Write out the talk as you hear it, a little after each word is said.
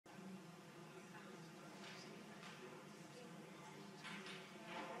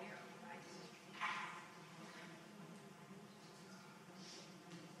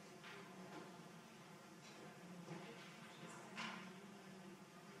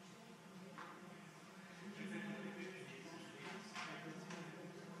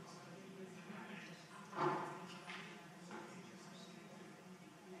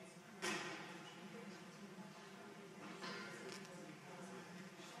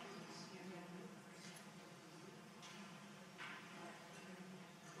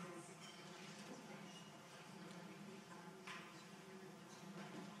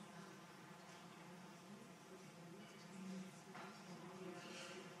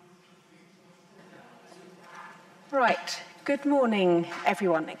Right, good morning,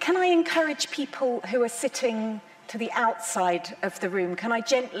 everyone. Can I encourage people who are sitting to the outside of the room, can I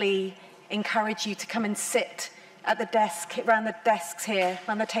gently encourage you to come and sit at the desk, around the desks here,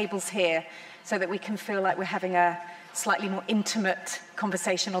 around the tables here, so that we can feel like we're having a slightly more intimate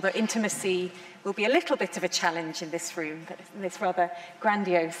conversation, although intimacy will be a little bit of a challenge in this room, but in this rather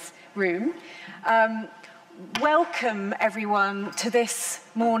grandiose room. Welcome, everyone, to this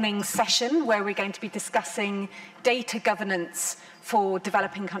morning's session where we're going to be discussing data governance for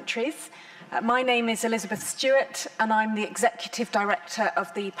developing countries. My name is Elizabeth Stewart, and I'm the Executive Director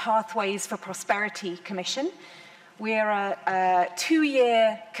of the Pathways for Prosperity Commission. We're a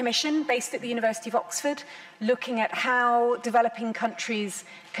two-year commission based at the University of Oxford, looking at how developing countries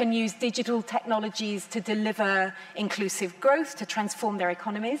can use digital technologies to deliver inclusive growth, to transform their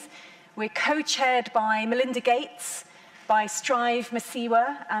economies. We're co-chaired by Melinda Gates, by Strive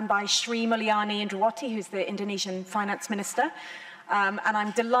Masiwa, and by Sri Mulyani Indrawati, who's the Indonesian finance minister. And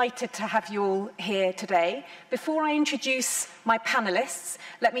I'm delighted to have you all here today. Before I introduce my panelists,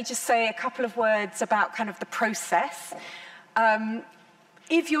 let me just say a couple of words about kind of the process.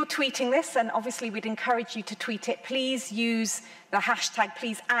 If you're tweeting this, and obviously we'd encourage you to tweet it, please use the hashtag,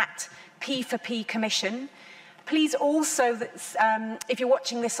 please, at P4P Commission. Please also, if you're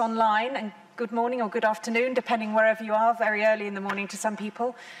watching this online, and good morning or good afternoon, depending wherever you are, very early in the morning to some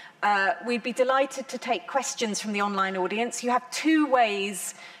people, we'd be delighted to take questions from the online audience. You have two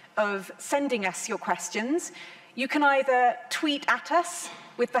ways of sending us your questions. You can either tweet at us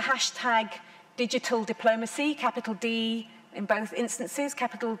with the hashtag digital diplomacy, capital D in both instances,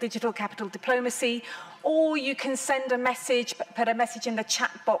 capital digital, capital diplomacy, or you can send a message, put a message in the chat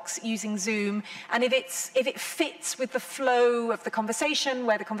box using Zoom, and if it fits with the flow of the conversation,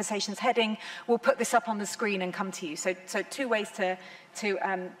 where the conversation's heading, we'll put this up on the screen and come to you. So two ways to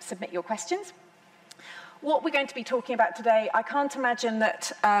submit your questions. What we're going to be talking about today, I can't imagine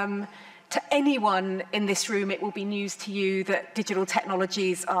that to anyone in this room it will be news to you that digital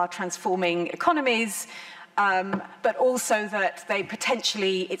technologies are transforming economies, but also that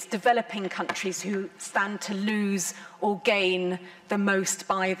it's developing countries who stand to lose or gain the most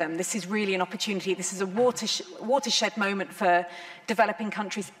by them. This is really an opportunity. This is a watershed moment for developing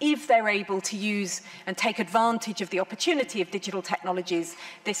countries. If they're able to use and take advantage of the opportunity of digital technologies,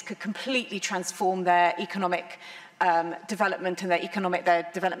 this could completely transform their economic development and their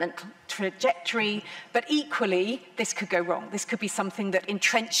development trajectory. But equally, this could go wrong. This could be something that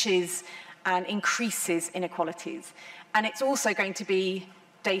entrenches and increases inequalities. And it's also going to be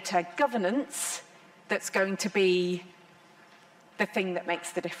data governance that's going to be the thing that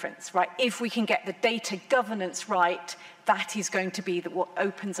makes the difference, right? If we can get the data governance right, that is going to be what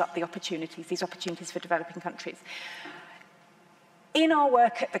opens up the opportunities, these opportunities for developing countries. In our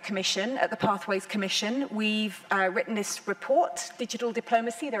work at the Commission, at the Pathways Commission, we've written this report, Digital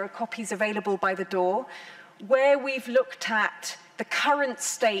Diplomacy. There are copies available by the door, where we've looked at the current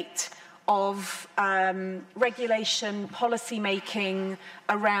state of regulation, policy making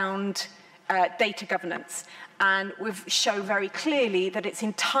around data governance. And we've shown very clearly that it's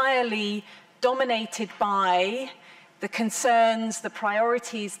entirely dominated by the concerns, the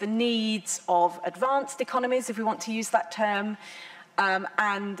priorities, the needs of advanced economies, if we want to use that term,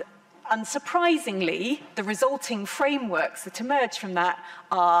 and unsurprisingly, the resulting frameworks that emerge from that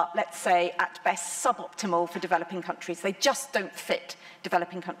are, let's say, at best suboptimal for developing countries. They just don't fit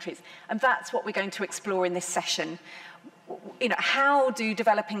developing countries. And that's what we're going to explore in this session. How do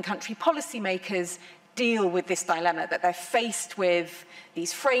developing country policymakers deal with this dilemma that they're faced with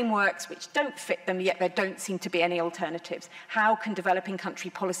these frameworks which don't fit them, yet there don't seem to be any alternatives? How can developing country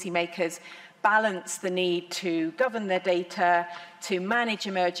policymakers balance the need to govern their data, to manage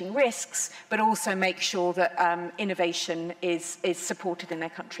emerging risks, but also make sure that innovation is supported in their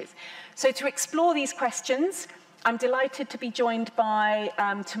countries? So to explore these questions, I'm delighted to be joined by,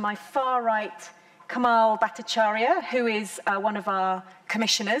 to my far right, Kamal Bhattacharya, who is one of our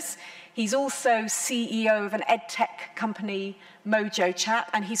commissioners. He's also CEO of an edtech company, Mojo Chat,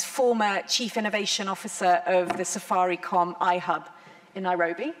 and he's former Chief Innovation Officer of the Safaricom iHub in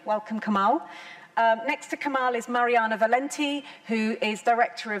Nairobi. Welcome, Kamal. Next to Kamal is Mariana Valenti, who is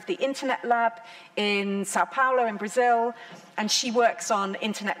Director of the Internet Lab in Sao Paulo in Brazil, and she works on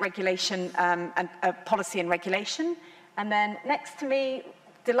internet regulation and policy and regulation. And then next to me,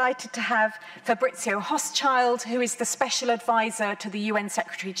 delighted to have Fabrizio Hochschild, who is the Special Advisor to the UN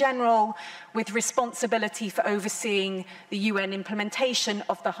Secretary General with responsibility for overseeing the UN implementation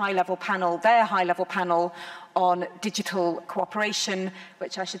of the high-level panel, their high-level panel on digital cooperation,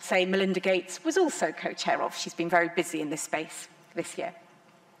 which I should say Melinda Gates was also co-chair of. She's been very busy in this space this year.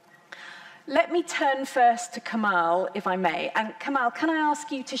 Let me turn first to Kamal, if I may. And Kamal, can I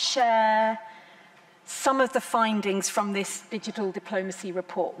ask you to share some of the findings from this digital diplomacy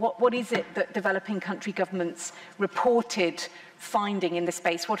report? What is it that developing country governments reported finding in the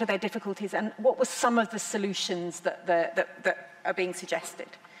space? What are their difficulties? And what were some of the solutions that are being suggested?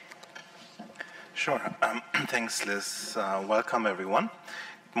 Sure. Thanks, Liz. Welcome, everyone.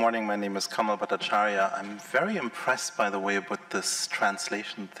 Good morning. My name is Kamal Bhattacharya. I'm very impressed, by the way, with this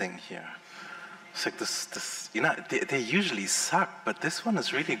translation thing here. It's like this you know, they usually suck, but this one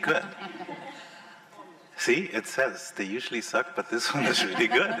is really good. See, it says they usually suck, but this one is really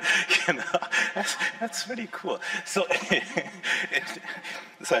good. You know, that's really cool. So,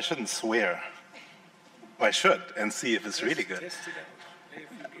 so I shouldn't swear. Well, I should, and see if it's really good.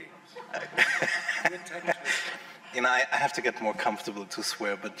 You know, I have to get more comfortable to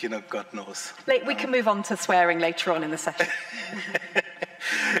swear, but you know, God knows. We can move on to swearing later on in the session.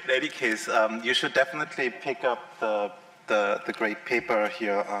 In any case, you should definitely pick up the great paper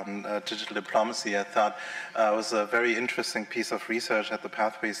here on digital diplomacy. I thought it was a very interesting piece of research that the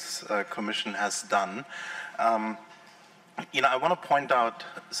Pathways Commission has done. You know, I want to point out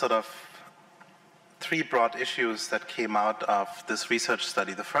sort of three broad issues that came out of this research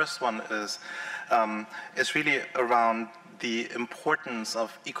study. The first one is really around the importance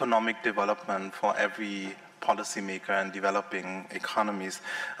of economic development for every policymaker in developing economies.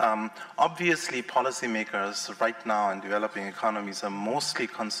 Obviously, policymakers right now in developing economies are mostly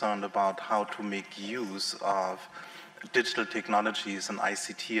concerned about how to make use of digital technologies and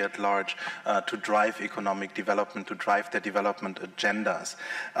ICT at large to drive economic development, to drive their development agendas.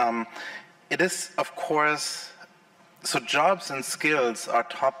 It is, of course, so jobs and skills are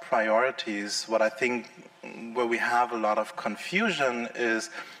top priorities. What I think where we have a lot of confusion is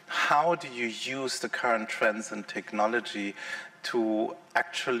how do you use the current trends in technology to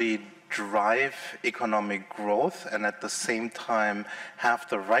actually drive economic growth and at the same time have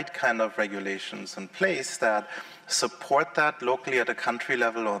the right kind of regulations in place that support that locally at a country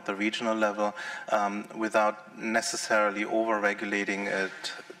level or at the regional level without necessarily over-regulating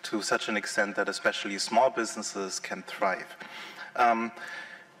it to such an extent that especially small businesses can thrive.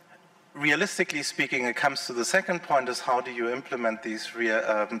 Realistically speaking, it comes to the second point is how do you implement these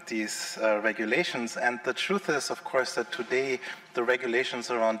regulations? And the truth is, of course, that today the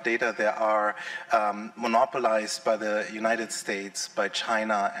regulations around data, they are monopolized by the United States, by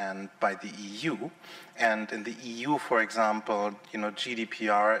China, and by the EU. And in the EU, for example, you know,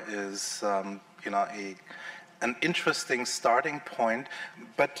 GDPR is, you know, an interesting starting point,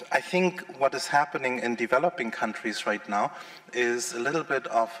 but I think what is happening in developing countries right now is a little bit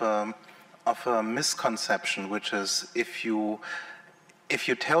of a misconception, which is if you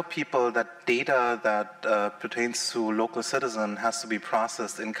tell people that data that pertains to local citizen has to be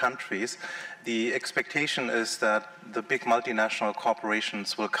processed in countries, the expectation is that the big multinational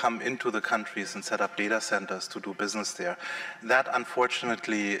corporations will come into the countries and set up data centers to do business there. That,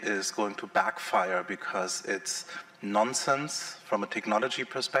 unfortunately, is going to backfire because it's nonsense from a technology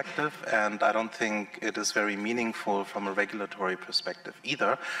perspective, and I don't think it is very meaningful from a regulatory perspective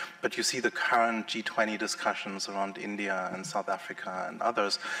either. But you see the current G20 discussions around India and South Africa and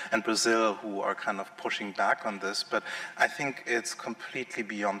others, and Brazil, who are kind of pushing back on this. But I think it's completely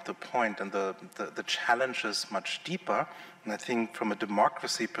beyond the point, and the challenge is much deeper. And I think from a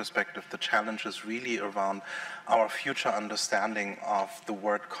democracy perspective, the challenge is really around our future understanding of the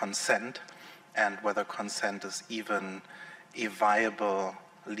word consent and whether consent is even a viable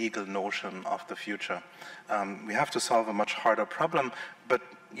legal notion of the future. We have to solve a much harder problem, but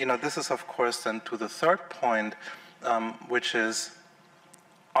you know, this is of course then to the third point, which is,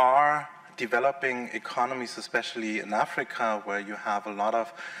 are developing economies, especially in Africa, where you have a lot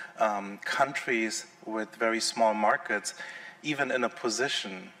of countries with very small markets, even in a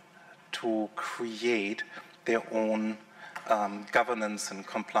position to create their own governance and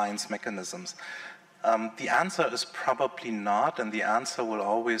compliance mechanisms? The answer is probably not, and the answer will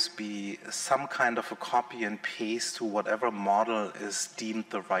always be some kind of a copy and paste to whatever model is deemed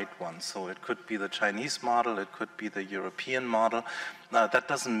the right one. So it could be the Chinese model, it could be the European model. That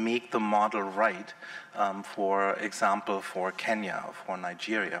doesn't make the model right, for example, for Kenya or for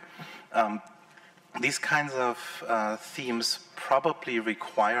Nigeria. These kinds of themes probably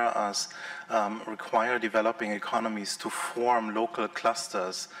require developing economies to form local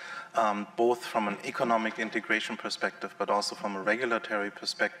clusters, both from an economic integration perspective, but also from a regulatory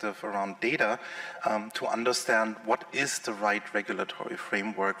perspective around data, to understand what is the right regulatory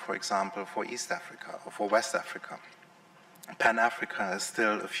framework, for example, for East Africa or for West Africa. Pan-Africa is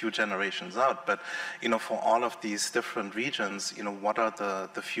still a few generations out, but for all of these different regions, what are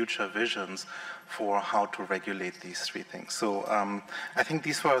the future visions for how to regulate these three things? So I think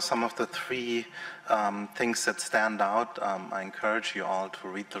these were some of the three things that stand out. I encourage you all to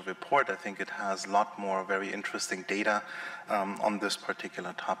read the report. I think it has a lot more very interesting data on this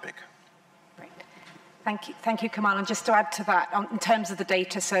particular topic. Thank you, Kamal. And just to add to that, in terms of the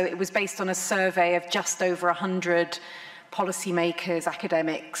data, so it was based on a survey of just over 100 policymakers,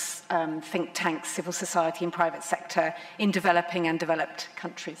 academics, think tanks, civil society and private sector in developing and developed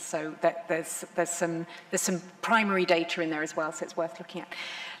countries. So there's some primary data in there as well, so it's worth looking at.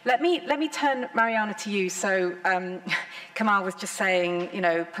 Let me turn, Mariana, to you. So Kamal was just saying,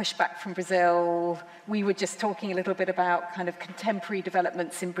 pushback from Brazil. We were just talking a little bit about kind of contemporary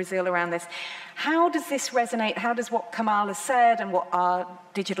developments in Brazil around this. How does this resonate? How does what Kamal has said and what our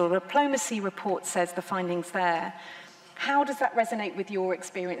digital diplomacy report says, the findings there, how does that resonate with your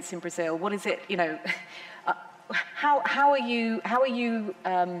experience in Brazil? What is it, how are you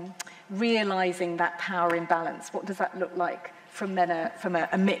realizing that power imbalance? What does that look like from a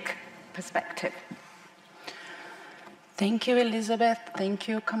MIC perspective? Thank you, Elizabeth. Thank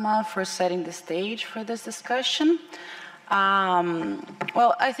you, Kamal, for setting the stage for this discussion.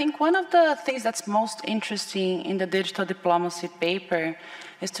 Well, I think one of the things that's most interesting in the digital diplomacy paper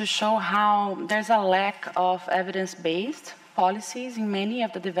is to show how there's a lack of evidence-based policies in many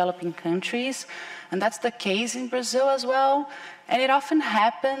of the developing countries, and that's the case in Brazil as well. And it often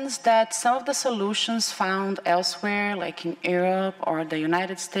happens that some of the solutions found elsewhere, like in Europe or the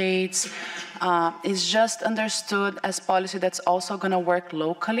United States, is just understood as policy that's also going to work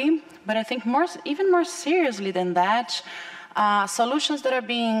locally. But I think even more seriously than that, solutions that are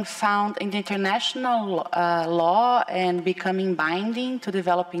being found in the international law and becoming binding to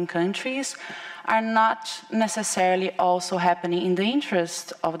developing countries are not necessarily also happening in the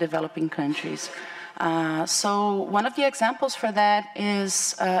interest of developing countries. So one of the examples for that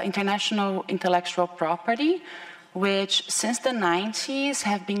is international intellectual property, which since the 90s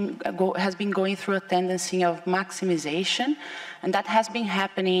has been going through a tendency of maximization, and that has been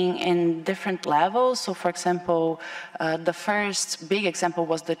happening in different levels. So for example, the first big example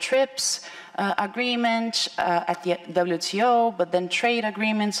was the TRIPS agreement at the WTO, but then trade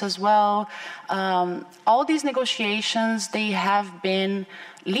agreements as well. All these negotiations, they have been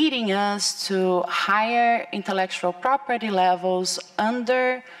leading us to higher intellectual property levels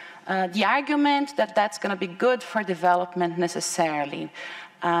under the argument that that's going to be good for development necessarily.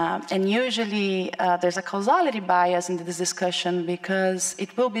 And usually there's a causality bias in this discussion, because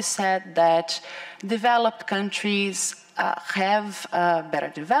it will be said that developed countries have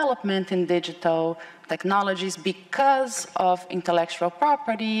better development in digital technologies because of intellectual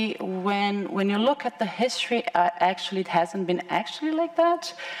property. When you look at the history, actually it hasn't been actually like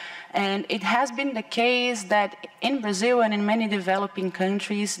that. And it has been the case that in Brazil and in many developing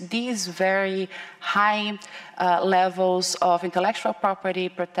countries, these very high levels of intellectual property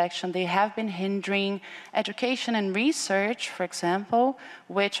protection, they have been hindering education and research, for example,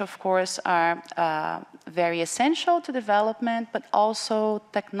 which of course are very essential to development, but also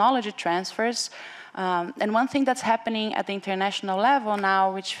technology transfers. And one thing that's happening at the international level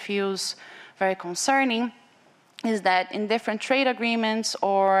now, which feels very concerning, is that in different trade agreements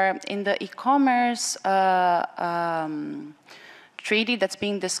or in the e-commerce treaty that's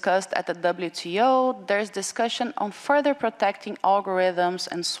being discussed at the WTO, there's discussion on further protecting algorithms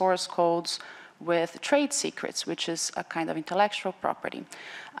and source codes with trade secrets, which is a kind of intellectual property.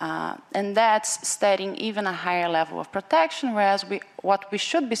 And that's setting even a higher level of protection, whereas what we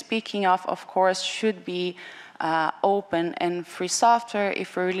should be speaking of course, should be open and free software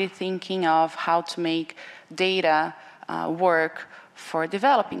if we're really thinking of how to make data work for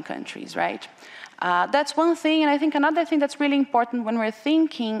developing countries, right? That's one thing, and I think another thing that's really important when we're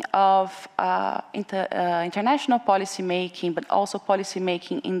thinking of international policy making, but also policy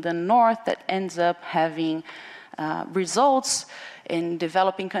making in the North that ends up having results in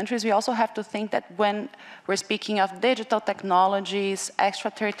developing countries, we also have to think that when we're speaking of digital technologies,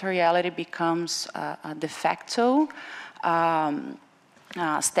 extraterritoriality becomes a de facto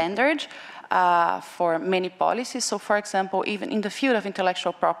standard for many policies. So for example, even in the field of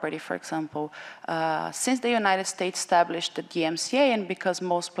intellectual property, for example, since the United States established the DMCA, and because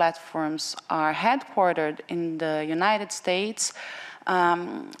most platforms are headquartered in the United States,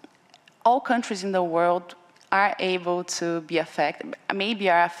 all countries in the world are able to be affected, maybe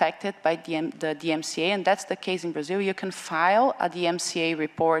are affected by the DMCA, and that's the case in Brazil. You can file a DMCA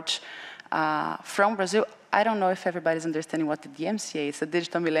report from Brazil. I don't know if everybody's understanding what the DMCA is, the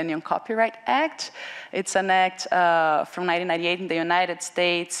Digital Millennium Copyright Act. It's an act from 1998 in the United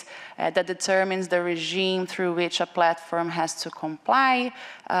States that determines the regime through which a platform has to comply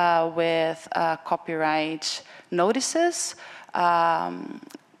with copyright notices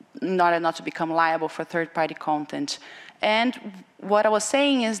in order not to become liable for third-party content. And what I was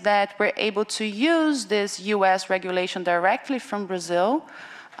saying is that we're able to use this US regulation directly from Brazil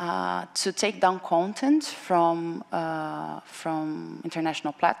to take down content from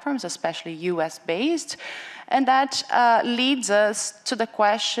international platforms, especially US-based. And that leads us to the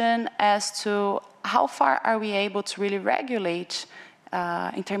question as to how far are we able to really regulate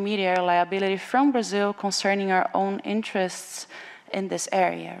intermediary liability from Brazil concerning our own interests in this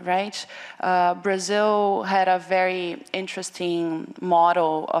area, right? Brazil had a very interesting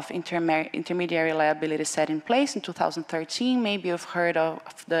model of intermediary liability set in place in 2013. Maybe you've heard of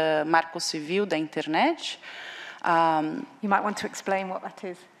the Marco Civil da Internet. You might want to explain what that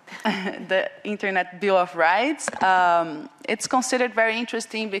is. The Internet Bill of Rights. It's considered very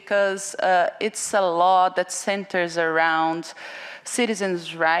interesting because it's a law that centers around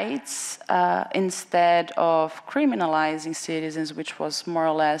citizens' rights instead of criminalizing citizens, which was more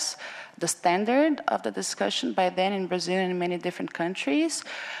or less the standard of the discussion by then in Brazil and in many different countries.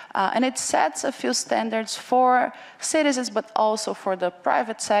 And it sets a few standards for citizens, but also for the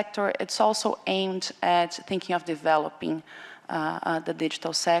private sector. It's also aimed at thinking of developing the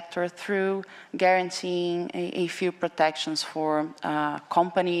digital sector through guaranteeing a few protections for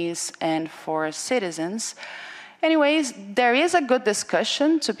companies and for citizens. Anyways, there is a good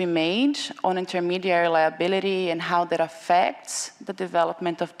discussion to be made on intermediary liability and how that affects the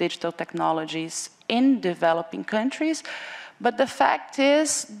development of digital technologies in developing countries. But the fact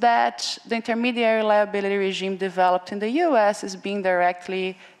is that the intermediary liability regime developed in the US is being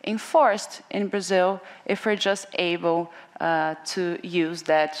directly enforced in Brazil if we're just able to use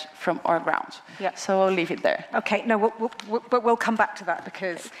that from our ground. Yeah. So I'll leave it there. Okay, no, but we'll come back to that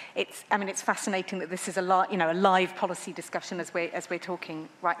because it's, I mean, it's fascinating that this is a live policy discussion as we're talking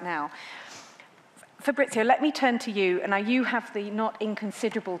right now. Fabrizio, let me turn to you, and now you have the not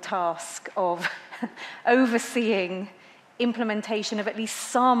inconsiderable task of overseeing implementation of at least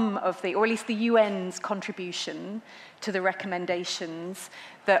some of the, or at least the UN's contribution to the recommendations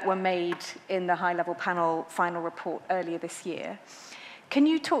that were made in the high-level panel final report earlier this year. Can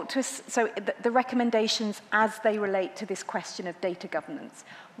you talk to us, so the recommendations as they relate to this question of data governance,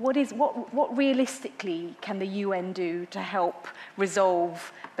 what realistically can the UN do to help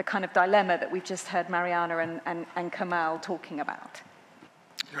resolve the kind of dilemma that we've just heard Mariana and Kamal talking about?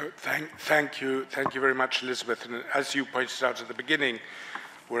 Thank you very much, Elizabeth. And as you pointed out at the beginning,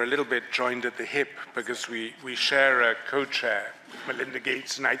 we're a little bit joined at the hip because we share a co-chair, Melinda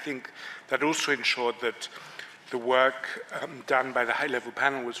Gates, and I think that also ensured that the work done by the high-level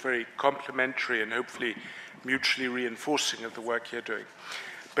panel was very complementary and hopefully mutually reinforcing of the work you're doing.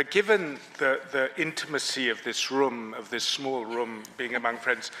 But given the intimacy of this room, of this small room, being among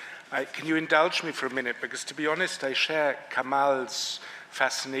friends, can you indulge me for a minute? Because to be honest, I share Kamal's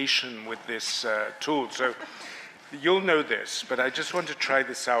fascination with this tool. So you'll know this, but I just want to try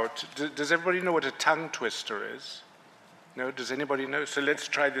this out. Does everybody know what a tongue twister is? No? Does anybody know? So let's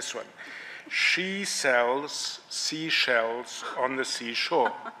try this one. She sells seashells on the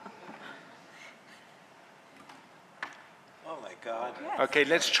seashore. Oh my God. Yes. Okay,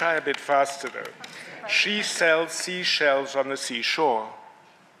 let's try a bit faster though. She sells seashells on the seashore.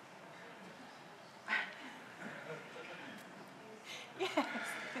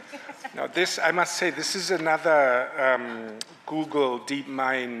 Now this, I must say, this is another Google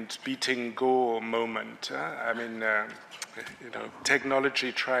DeepMind beating Go moment. I mean,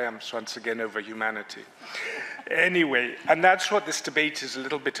 technology triumphs once again over humanity. Anyway, and that's what this debate is a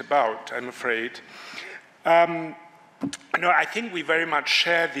little bit about, I'm afraid. I think we very much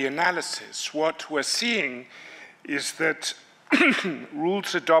share the analysis. What we're seeing is that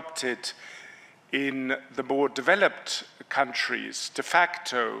rules adopted in the more developed countries, de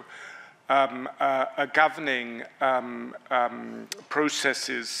facto, are governing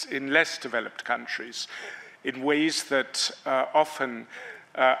processes in less developed countries in ways that are often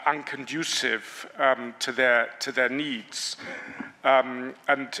unconducive to their needs. And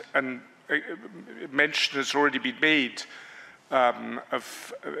mention has already been made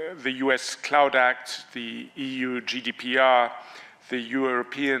of the US Cloud Act, the EU GDPR, the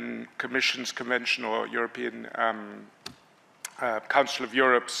European Commission's Convention, or European Council of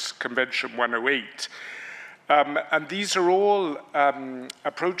Europe's Convention 108. And these are all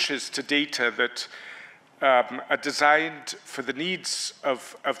approaches to data that are designed for the needs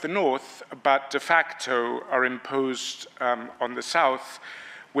of the North, but de facto are imposed on the South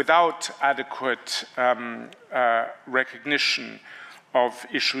without adequate recognition of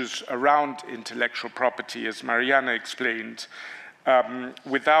issues around intellectual property, as Mariana explained,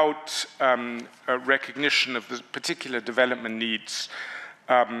 without a recognition of the particular development needs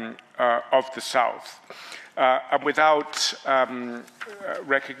of the South. And without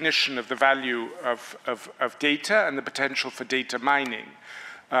recognition of the value of data and the potential for data mining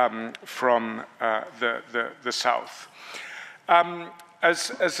from the South.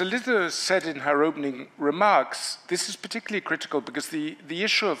 As Elizabeth said in her opening remarks, this is particularly critical because the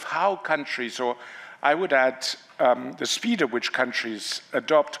issue of how countries, or I would add the speed at which countries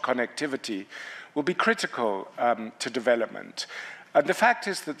adopt connectivity, will be critical to development. And the fact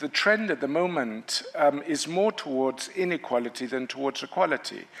is that the trend at the moment is more towards inequality than towards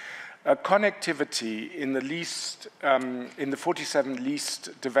equality. Connectivity in the 47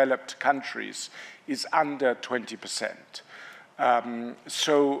 least developed countries is under 20%.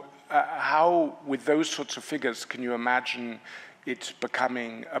 So how, with those sorts of figures, can you imagine it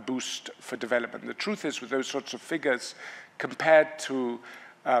becoming a boost for development? The truth is, with those sorts of figures, compared to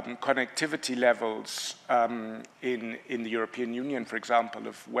connectivity levels in the European Union, for example,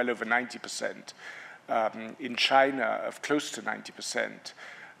 of well over 90%, in China of close to 90%,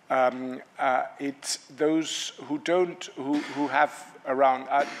 those who have around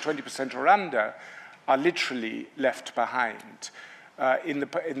 20% or under are literally left behind. In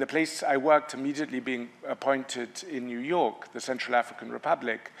the place I worked, immediately being appointed in New York, the Central African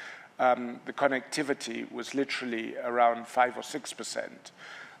Republic, the connectivity was literally around 5 or 6%.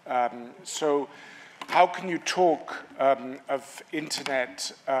 So how can you talk of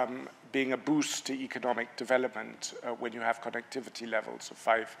internet being a boost to economic development when you have connectivity levels of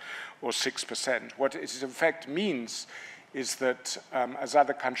 5 or 6%? What it in fact means is that as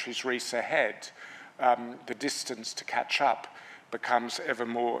other countries race ahead, the distance to catch up becomes ever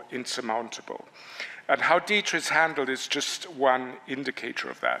more insurmountable. And how data is handled is just one indicator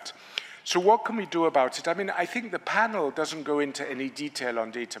of that. So what can we do about it? I mean, I think the panel doesn't go into any detail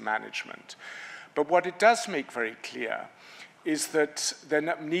on data management, but what it does make very clear is that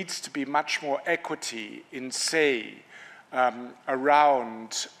there needs to be much more equity in, say,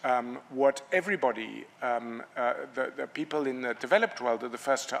 around what everybody, the people in the developed world are the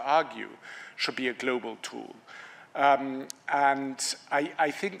first to argue should be a global tool. And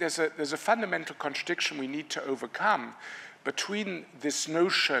I think there's a fundamental contradiction we need to overcome between this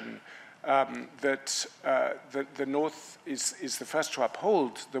notion that the North is the first to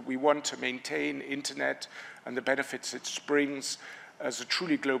uphold, that we want to maintain internet and the benefits it brings as a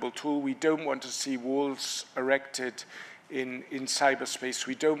truly global tool. We don't want to see walls erected in cyberspace.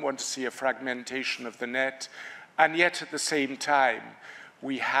 We don't want to see a fragmentation of the net. And yet, at the same time,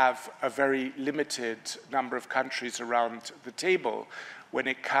 we have a very limited number of countries around the table when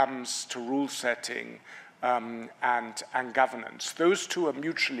it comes to rule setting and governance. Those two are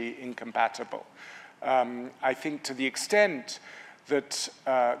mutually incompatible. I think to the extent that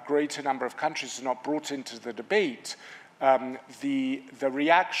a greater number of countries are not brought into the debate, the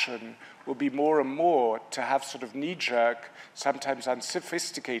reaction will be more and more to have sort of knee-jerk, sometimes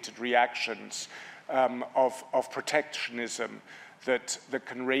unsophisticated reactions of protectionism that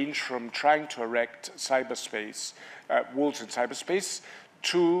can range from trying to erect cyberspace, walls in cyberspace,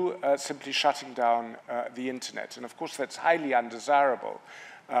 to simply shutting down the internet. And of course, that's highly undesirable,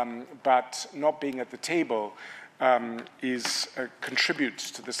 but not being at the table contributes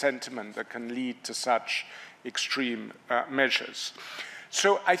to the sentiment that can lead to such extreme measures.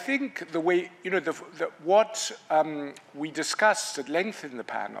 So I think the way, what we discussed at length in the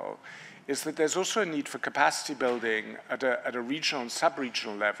panel is that there's also a need for capacity building at a regional and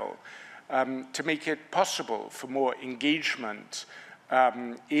sub-regional level to make it possible for more engagement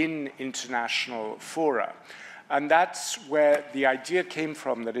in international fora. And that's where the idea came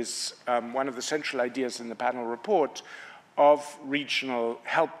from, that is one of the central ideas in the panel report, of regional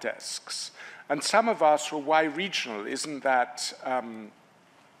help desks. And some have asked, well, why regional?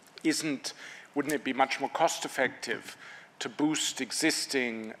 Wouldn't it be much more cost-effective to boost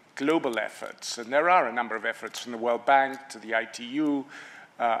existing global efforts? And there are a number of efforts from the World Bank to the ITU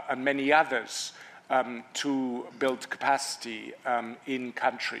and many others to build capacity in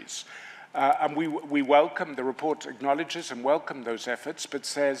countries. And we welcome, the report acknowledges and welcome those efforts, but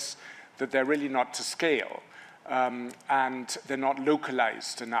says that they're really not to scale and they're not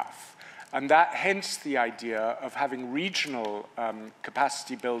localized enough. And that, hence the idea of having regional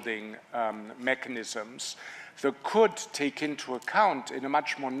capacity building mechanisms that could take into account in a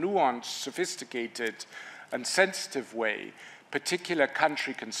much more nuanced, sophisticated and sensitive way particular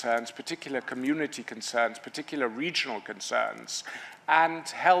country concerns, particular community concerns, particular regional concerns, and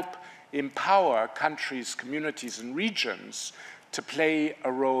help empower countries, communities, and regions to play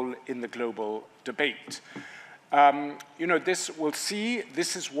a role in the global debate. You know, this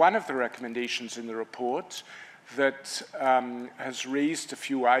is one of the recommendations in the report that has raised a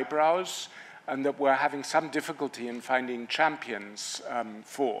few eyebrows and that we're having some difficulty in finding champions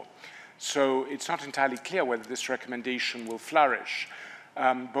for. So it's not entirely clear whether this recommendation will flourish.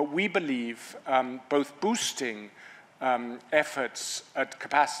 But we believe both boosting efforts at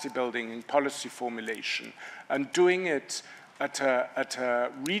capacity building and policy formulation and doing it at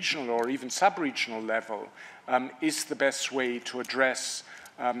a regional or even sub-regional level is the best way to address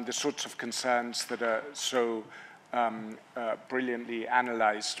the sorts of concerns that are so brilliantly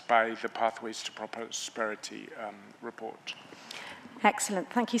analyzed by the Pathways to Prosperity report. Excellent.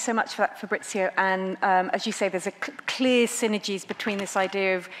 Thank you so much for that, Fabrizio. And as you say, there's a clear synergies between this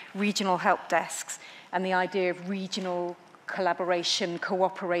idea of regional help desks and the idea of regional collaboration,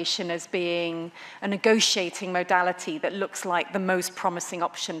 cooperation as being a negotiating modality that looks like the most promising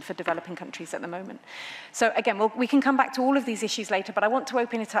option for developing countries at the moment. So again, we can come back to all of these issues later, but I want to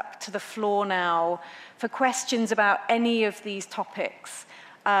open it up to the floor now for questions about any of these topics.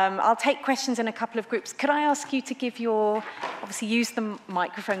 I'll take questions in a couple of groups. Could I ask you to give your, obviously use the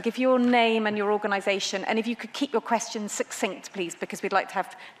microphone, give your name and your organization, and if you could keep your questions succinct, please, because we'd like to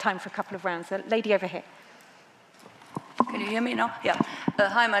have time for a couple of rounds. The lady over here. Can you hear me now? Yeah.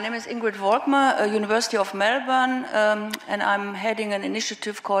 Hi, my name is Ingrid Volkmer, University of Melbourne, and I'm heading an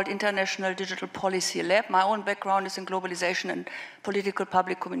initiative called International Digital Policy Lab. My own background is in globalization and political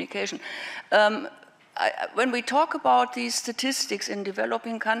public communication. When we talk about these statistics in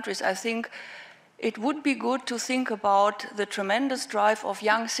developing countries, I think it would be good to think about the tremendous drive of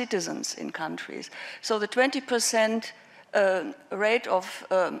young citizens in countries. So the 20% rate of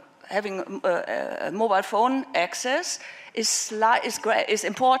having mobile phone access is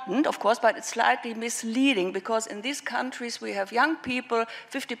important, of course, but it's slightly misleading because in these countries we have young people,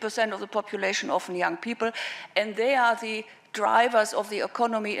 50% of the population often young people, and they are the drivers of the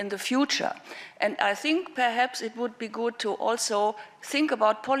economy in the future. And I think perhaps it would be good to also think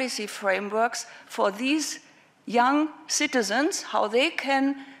about policy frameworks for these young citizens, how they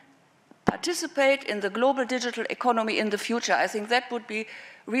can participate in the global digital economy in the future. I think that would be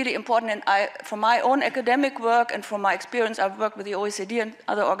really important. And from my own academic work and from my experience, I've worked with the OECD and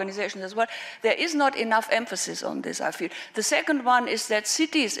other organizations as well, there is not enough emphasis on this, I feel. The second one is that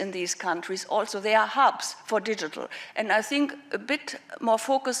cities in these countries also, they are hubs for digital. And I think a bit more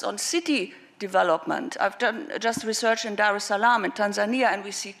focus on city development. I've done just research in Dar es Salaam in Tanzania, and we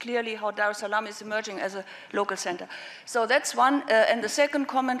see clearly how Dar es Salaam is emerging as a local center. So that's one. And the second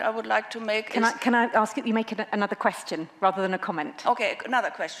comment I would like to make is... Can I ask you make another question rather than a comment? Okay, another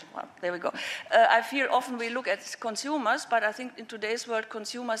question. Well, there we go. I feel often we look at consumers, but I think in today's world,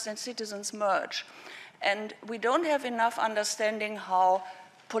 consumers and citizens merge. And we don't have enough understanding how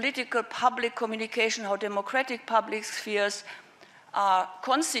political public communication, how democratic public spheres are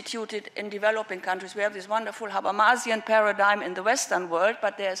constituted in developing countries. We have this wonderful Habermasian paradigm in the Western world,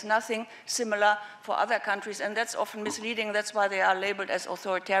 but there's nothing similar for other countries, and that's often misleading. That's why they are labeled as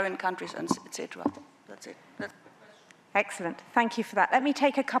authoritarian countries, and etc. That's it. Excellent. Thank you for that. Let me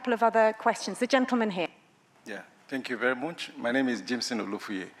take a couple of other questions. The gentleman here. Yeah, thank you very much. My name is Jameson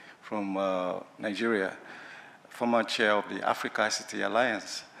Olufuye from Nigeria, former chair of the Africa ICT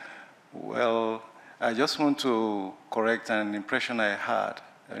Alliance. Well, I just want to correct an impression I had,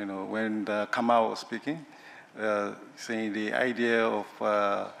 when Kamal was speaking, saying the idea of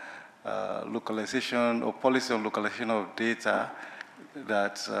localization or policy of localization of data,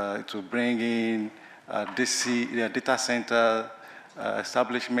 that it will bring in data center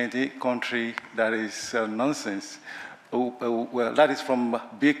establishment in country. That is nonsense. Well, that is from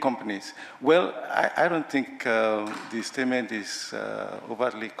big companies. Well, I don't think the statement is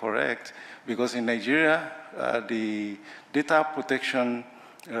overtly correct, because in Nigeria, the data protection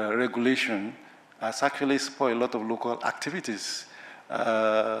regulation has actually spoiled a lot of local activities.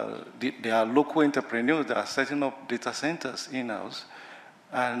 There are local entrepreneurs that are setting up data centers in-house.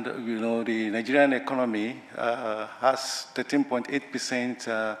 And, the Nigerian economy has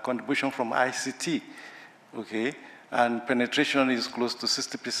 13.8% contribution from ICT, okay? And penetration is close to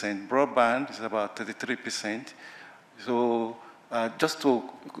 60%. Broadband is about 33%. So just to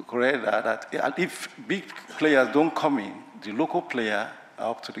correct that if big players don't come in, the local player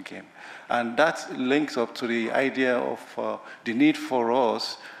are up to the game. And that links up to the idea of the need for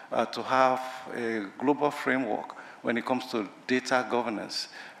us to have a global framework when it comes to data governance.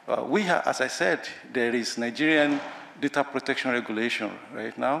 as I said, there is Nigerian data protection regulation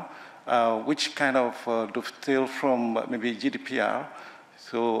right now, which kind of dovetail from maybe GDPR.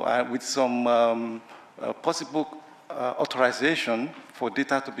 So with some possible authorization for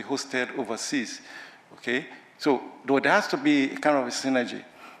data to be hosted overseas, okay? So there has to be kind of a synergy.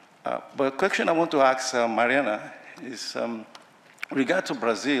 But the question I want to ask Mariana is, regard to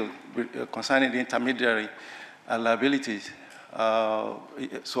Brazil, concerning the intermediary liabilities,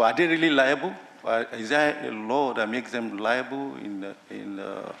 so are they really liable? Is there a law that makes them liable in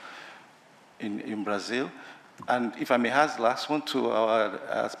Brazil? And if I may ask the last one to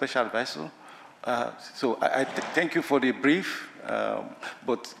our special advisor. So I thank you for the brief,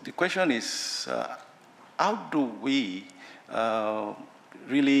 but the question is, how do we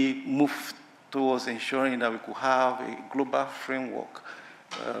really move towards ensuring that we could have a global framework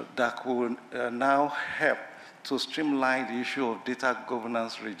that could now help to streamline the issue of data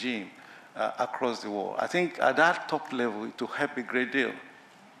governance regime across the world? I think at that top level, it will help a great deal.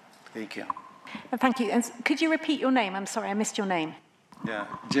 Thank you. Thank you. And could you repeat your name? I'm sorry, I missed your name. Yeah,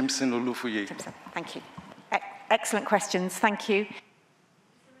 Jameson Olufuye. Jameson, thank you. Excellent questions, thank you.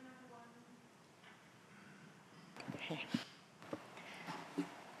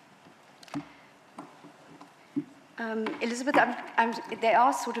 Elizabeth, there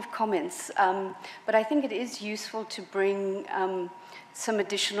are sort of comments, but I think it is useful to bring some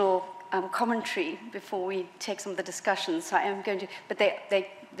additional commentary before we take some of the discussions. So I am going to, but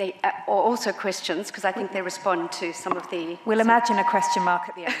they are also questions, because I think they respond to some of the... We'll imagine a question mark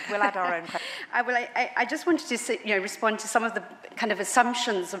at the end. We'll add our own question. I just wanted to respond to some of the kind of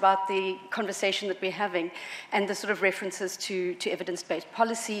assumptions about the conversation that we're having, and the sort of references to evidence-based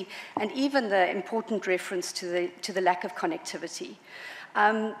policy, and even the important reference to the lack of connectivity.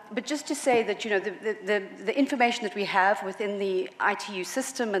 But just to say that, the information that we have within the ITU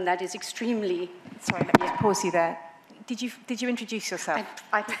system, and that is extremely... Sorry, let me just pause you there. Did you introduce yourself?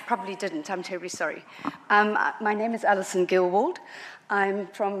 I probably didn't. I'm terribly sorry. My name is Alison Gilwald. I'm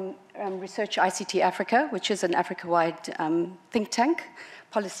from Research ICT Africa, which is an Africa-wide think tank,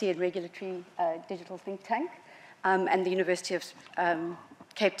 policy and regulatory digital think tank, and the University of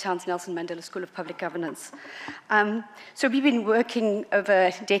Cape Town's Nelson Mandela School of Public Governance. So we've been working over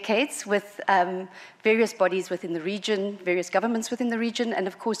decades with various bodies within the region, various governments within the region, and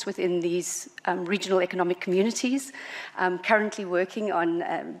of course within these regional economic communities. Currently working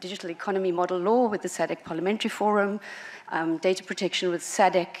on digital economy model law with the SADC Parliamentary Forum, data protection with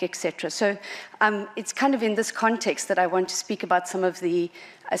SADC, etc. So it's kind of in this context that I want to speak about some of the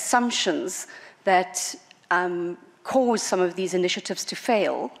assumptions that cause some of these initiatives to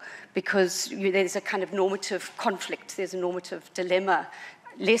fail, because there's a kind of normative conflict, there's a normative dilemma,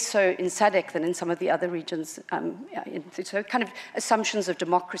 less so in SADC than in some of the other regions. So kind of assumptions of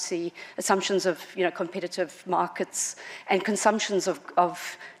democracy, assumptions of competitive markets, and consumptions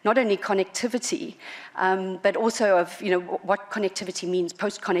of not only connectivity, but also of what connectivity means,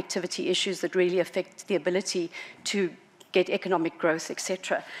 post-connectivity issues that really affect the ability to get economic growth,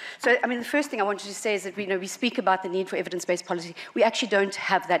 etc. So, the first thing I wanted to say is that we speak about the need for evidence-based policy. We actually don't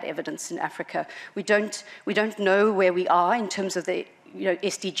have that evidence in Africa. We don't know where we are in terms of the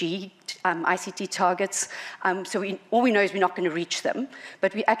SDG, ICT targets. So all we know is we're not going to reach them,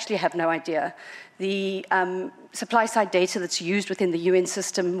 but we actually have no idea. The supply-side data that's used within the UN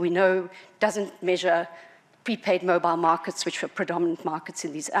system, we know doesn't measure prepaid mobile markets, which are predominant markets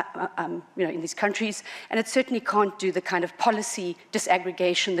in these, in these countries, and it certainly can't do the kind of policy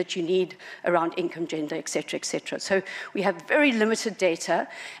disaggregation that you need around income, gender, et cetera, et cetera. So we have very limited data,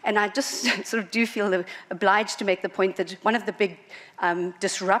 and I just sort of do feel obliged to make the point that one of the big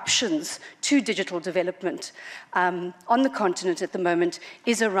disruptions to digital development on the continent at the moment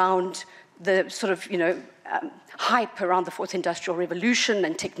is around the sort of, hype around the fourth industrial revolution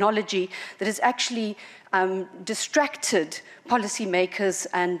and technology that has actually distracted policymakers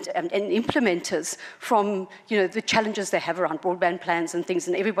and implementers from, the challenges they have around broadband plans and things,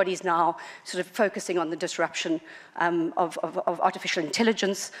 and everybody's now sort of focusing on the disruption of artificial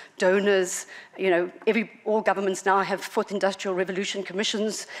intelligence, donors, all governments now have fourth industrial revolution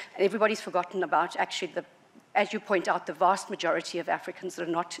commissions, and everybody's forgotten about actually as you point out, the vast majority of Africans that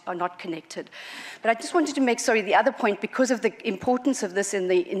are not connected. But I just wanted to make, the other point, because of the importance of this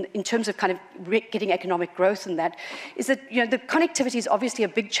in terms of kind of getting economic growth and that, is that the connectivity is obviously a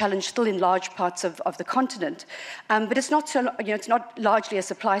big challenge still in large parts of the continent, but it's not so it's not largely a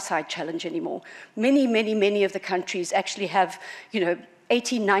supply side challenge anymore. Many of the countries actually have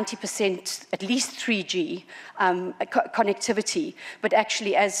 80-90% at least 3G connectivity, but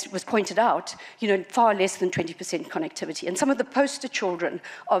actually, as was pointed out, far less than 20% connectivity. And some of the poster children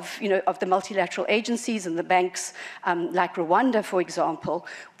of the multilateral agencies and the banks, like Rwanda, for example,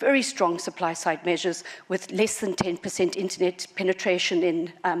 very strong supply-side measures with less than 10% internet penetration in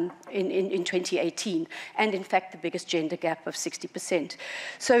 2018, and in fact, the biggest gender gap of 60%.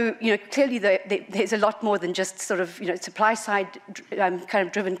 So, clearly there's a lot more than just sort of, supply-side kind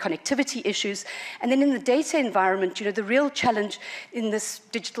of driven connectivity issues. And then in the data environment, the real challenge in this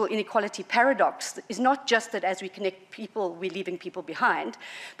digital inequality paradox is not just that as we connect people, we're leaving people behind,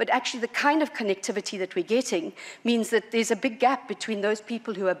 but actually the kind of connectivity that we're getting means that there's a big gap between those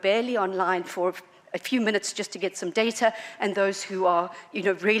people who are barely online for a few minutes just to get some data, and those who are,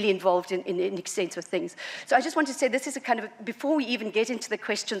 really involved in extensive things. So I just want to say this is a kind of, before we even get into the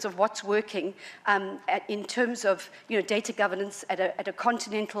questions of what's working in terms of, data governance at a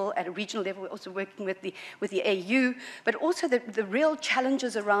continental, at a regional level, we're also working with the AU, but also the real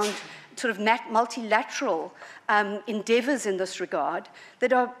challenges around sort of multilateral endeavors in this regard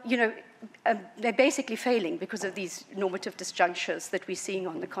that are, they're basically failing because of these normative disjunctures that we're seeing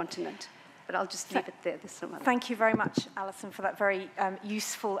on the continent. But I'll just leave it there. Thank you very much, Alison, for that very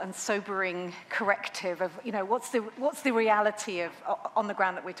useful and sobering corrective of, what's the reality of on the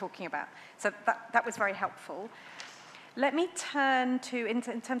ground that we're talking about. So that was very helpful. Let me turn to, in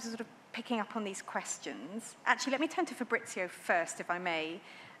terms of sort of picking up on these questions, actually, let me turn to Fabrizio first, if I may.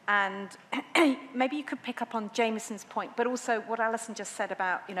 And maybe you could pick up on Jameson's point, but also what Alison just said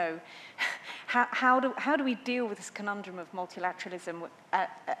about, how do we deal with this conundrum of multilateralism?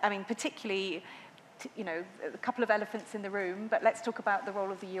 I mean, particularly, a couple of elephants in the room, but let's talk about the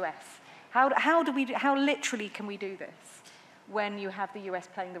role of the US. How literally can we do this when you have the US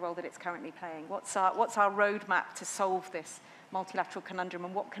playing the role that it's currently playing? What's our roadmap to solve this multilateral conundrum,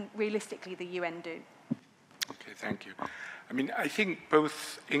 and what can realistically the UN do? Okay, thank you. I mean, I think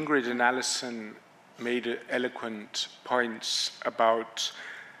both Ingrid and Alison made eloquent points about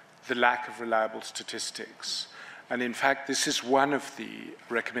the lack of reliable statistics. And in fact, this is one of the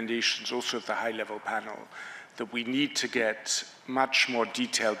recommendations also of the high-level panel, that we need to get much more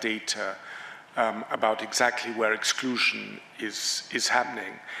detailed data about exactly where exclusion is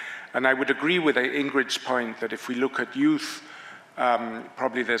happening. And I would agree with Ingrid's point that if we look at youth,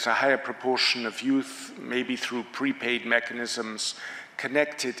 probably there's a higher proportion of youth, maybe through prepaid mechanisms,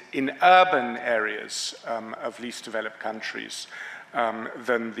 connected in urban areas of least developed countries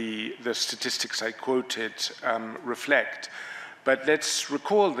than the statistics I quoted reflect. But let's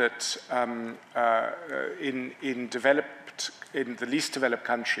recall that in the least developed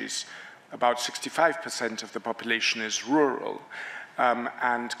countries, about 65% of the population is rural,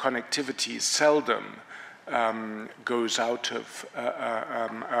 and connectivity seldom goes out of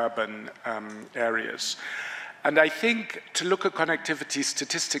urban areas. And I think to look at connectivity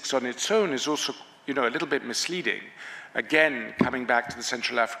statistics on its own is also, a little bit misleading. Again, coming back to the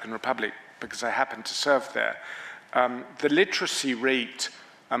Central African Republic, because I happen to serve there, the literacy rate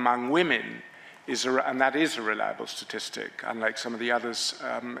among women is, and that is a reliable statistic, unlike some of the others,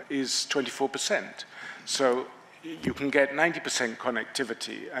 is 24%. So you can get 90%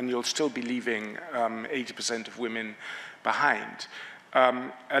 connectivity, and you'll still be leaving 80% of women behind.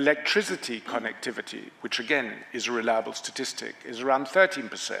 Electricity connectivity, which again is a reliable statistic, is around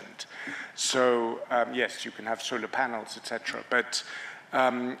 13%. So yes, you can have solar panels, etc. But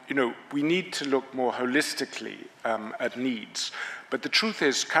we need to look more holistically at needs. But the truth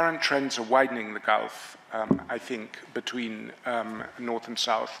is, current trends are widening the gulf, I think, between North and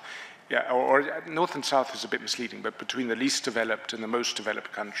South. Yeah, or North and South is a bit misleading, but between the least developed and the most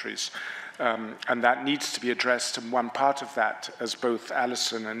developed countries. And that needs to be addressed, and one part of that, as both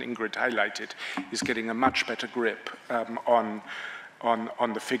Alison and Ingrid highlighted, is getting a much better grip on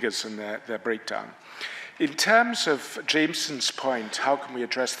the figures and their breakdown. In terms of Jameson's point, how can we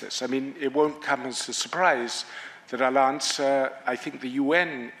address this? I mean, it won't come as a surprise that I'll answer, I think the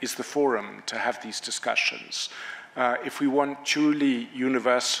UN is the forum to have these discussions. If we want truly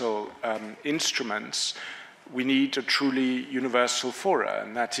universal instruments, we need a truly universal fora,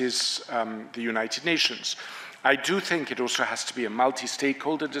 and that is the United Nations. I do think it also has to be a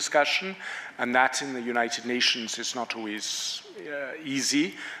multi-stakeholder discussion, and that in the United Nations is not always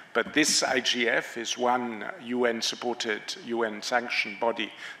easy, but this IGF is one UN-supported, UN-sanctioned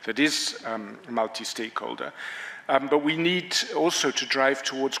body that is multi-stakeholder. But we need also to drive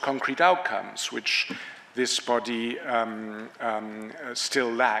towards concrete outcomes, which this body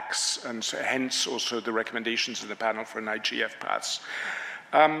still lacks, and so hence also the recommendations in the panel for an IGF pass.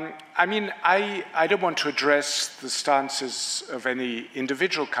 I mean, I don't want to address the stances of any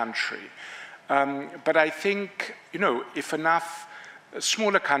individual country, but I think, you know, if enough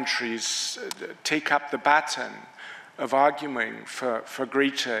smaller countries take up the baton of arguing for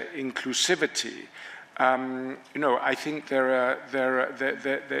greater inclusivity, you know, I think their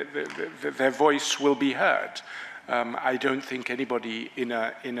voice will be heard. I don't think anybody in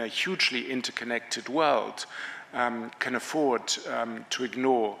a hugely interconnected world can afford to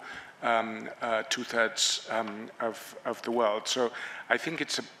ignore two-thirds of the world. So I think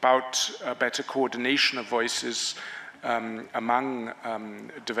it's about a better coordination of voices among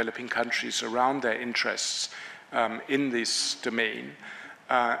developing countries around their interests in this domain.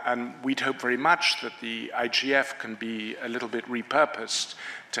 And we'd hope very much that the IGF can be a little bit repurposed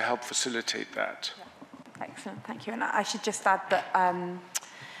to help facilitate that. Yeah. Excellent, thank you. And I should just add that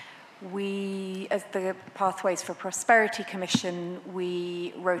we, as the Pathways for Prosperity Commission,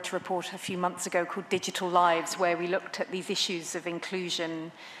 we wrote a report a few months ago called Digital Lives, where we looked at these issues of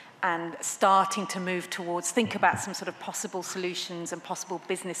inclusion and starting to move towards, think about some sort of possible solutions and possible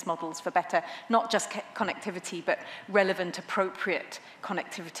business models for better, not just connectivity, but relevant, appropriate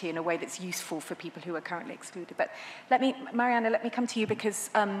connectivity in a way that's useful for people who are currently excluded. But Mariana, let me come to you, because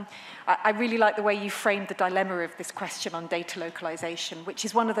I really like the way you framed the dilemma of this question on data localization, which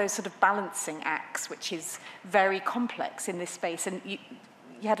is one of those sort of balancing acts, which is very complex in this space. And you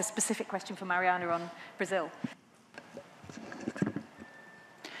had a specific question for Mariana on Brazil.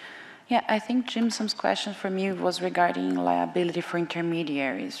 Yeah, I think Jimson's question for me was regarding liability for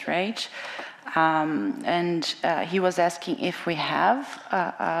intermediaries, right? He was asking if we have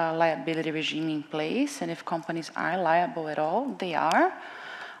a liability regime in place and if companies are liable at all. They are.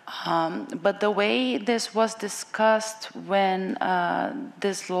 But the way this was discussed when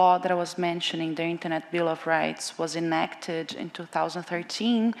this law that I was mentioning, the Internet Bill of Rights, was enacted in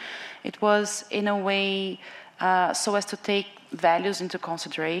 2013, it was in a way so as to take values into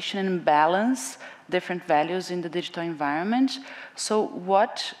consideration and balance different values in the digital environment. So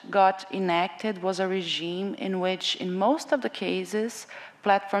what got enacted was a regime in which, in most of the cases,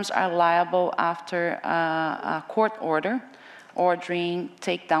 platforms are liable after a court order ordering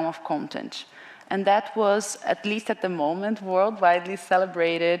takedown of content. And that was, at least at the moment, worldwide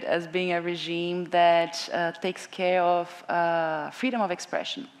celebrated as being a regime that takes care of freedom of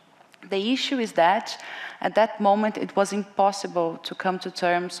expression. The issue is that at that moment it was impossible to come to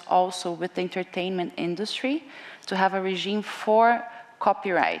terms also with the entertainment industry to have a regime for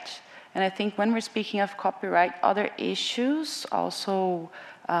copyright. And I think when we're speaking of copyright, other issues also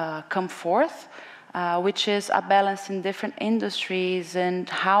come forth, which is a balance in different industries and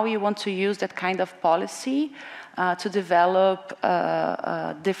how you want to use that kind of policy to develop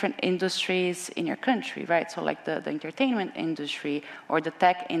different industries in your country, right? So like the entertainment industry or the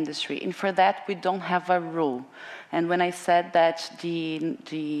tech industry. And for that, we don't have a rule. And when I said that the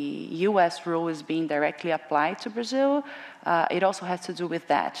US rule is being directly applied to Brazil, it also has to do with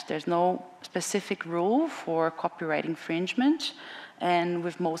that. There's no specific rule for copyright infringement. And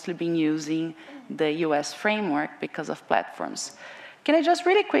we've mostly been using the US framework because of platforms. Can I just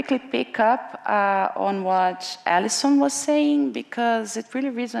really quickly pick up on what Alison was saying, because it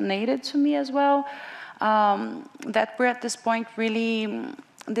really resonated to me as well, that we're at this point really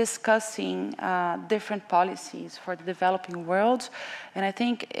discussing different policies for the developing world. And I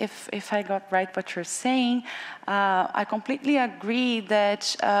think if I got right what you're saying, I completely agree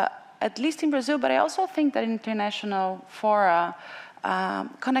that at least in Brazil, but I also think that in international fora,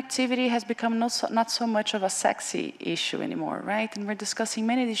 connectivity has become not so much of a sexy issue anymore, right? And we're discussing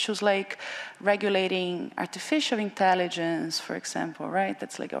many issues like regulating artificial intelligence, for example, right?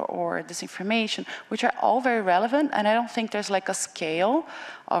 That's like, or disinformation, which are all very relevant. And I don't think there's like a scale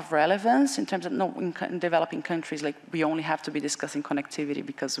of relevance in terms of, no, in developing countries, like we only have to be discussing connectivity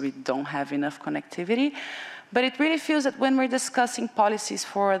because we don't have enough connectivity. But it really feels that when we're discussing policies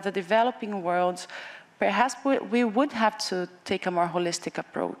for the developing world, perhaps we would have to take a more holistic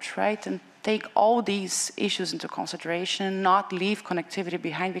approach, right? And take all these issues into consideration, not leave connectivity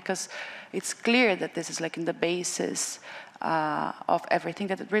behind, because it's clear that this is like in the basis of everything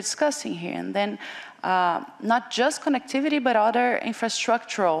that we're discussing here. And then not just connectivity, but other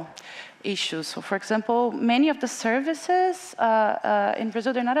infrastructural issues. So for example, many of the services in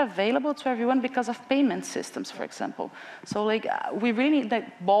Brazil, they're not available to everyone because of payment systems, for example. So like we really need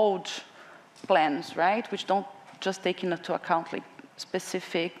like bold plans, right? Which don't just take into account like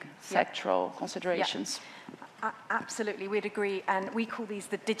specific sectoral considerations. Absolutely, we'd agree, and we call these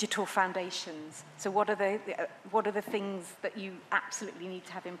the digital foundations. So what are the things that you absolutely need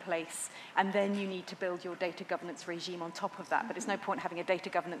to have in place, and then you need to build your data governance regime on top of that. But there's no point having a data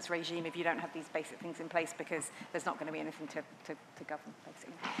governance regime if you don't have these basic things in place, because there's not going to be anything to govern,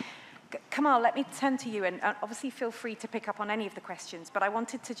 basically. Kamal, let me turn to you, and obviously feel free to pick up on any of the questions, but I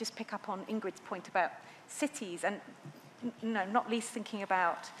wanted to just pick up on Ingrid's point about cities, and not least thinking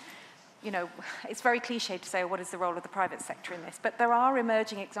about, it's very cliche to say, what is the role of the private sector in this? But there are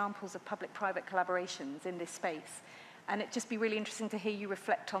emerging examples of public-private collaborations in this space. And it'd just be really interesting to hear you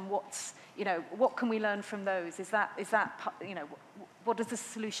reflect on what can we learn from those? What does the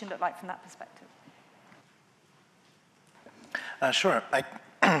solution look like from that perspective? Sure. I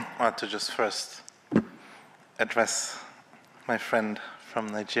want to just first address my friend from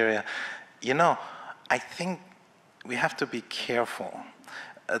Nigeria. I think we have to be careful.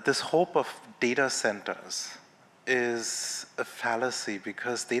 This hope of data centers is a fallacy,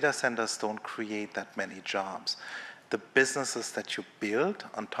 because data centers don't create that many jobs. The businesses that you build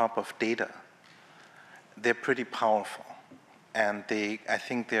on top of data, they're pretty powerful. And I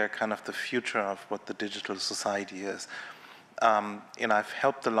think they're kind of the future of what the digital society is. I've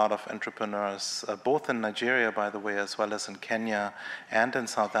helped a lot of entrepreneurs, both in Nigeria, by the way, as well as in Kenya and in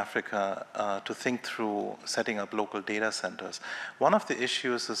South Africa, to think through setting up local data centers. One of the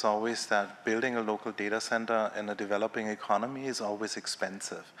issues is always that building a local data center in a developing economy is always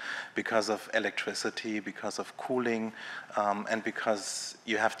expensive because of electricity, because of cooling, and because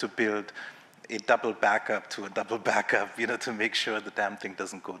you have to build a double backup to a double backup, to make sure the damn thing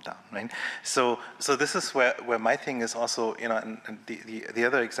doesn't go down, right? So this is where my thing is also, and the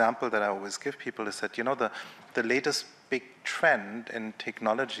other example that I always give people is that, the latest big trend in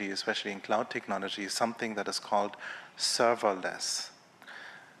technology, especially in cloud technology, is something that is called serverless.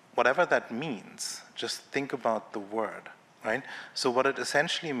 Whatever that means, just think about the word, right? So what it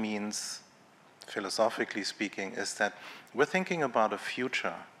essentially means, philosophically speaking, is that we're thinking about a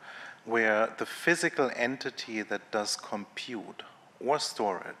future where the physical entity that does compute or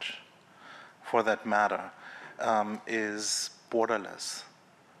storage, for that matter, is borderless.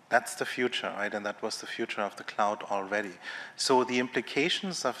 That's the future, right? And that was the future of the cloud already. So the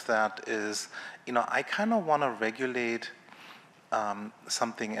implications of that is, I kind of want to regulate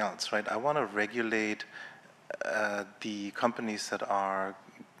something else, right? I want to regulate the companies that are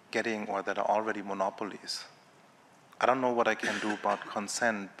getting or that are already monopolies. I don't know what I can do about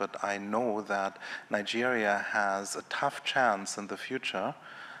consent, but I know that Nigeria has a tough chance in the future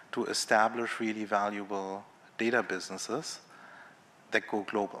to establish really valuable data businesses that go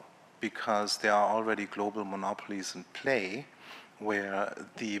global, because there are already global monopolies in play where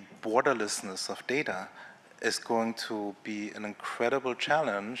the borderlessness of data is going to be an incredible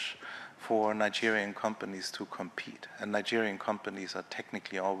challenge for Nigerian companies to compete. And Nigerian companies are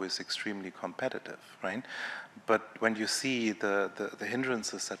technically always extremely competitive, right? But when you see the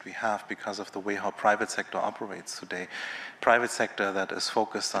hindrances that we have because of the way how private sector operates today, private sector that is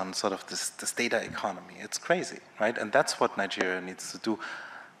focused on sort of this data economy, it's crazy, right? And that's what Nigeria needs to do,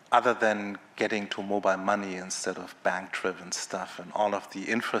 other than getting to mobile money instead of bank-driven stuff and all of the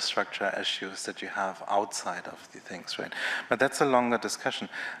infrastructure issues that you have outside of the things, right? But that's a longer discussion.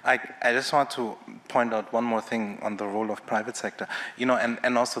 I just want to point out one more thing on the role of private sector,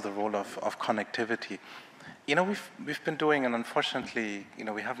 and also the role of connectivity. We've been doing, and unfortunately,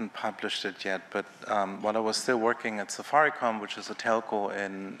 we haven't published it yet, but while I was still working at Safaricom, which is a telco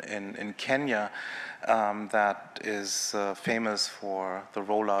in Kenya, that is famous for the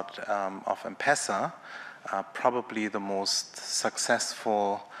rollout of M-Pesa, probably the most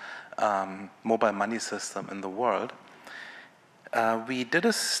successful mobile money system in the world. We did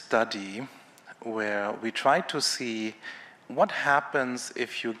a study where we tried to see what happens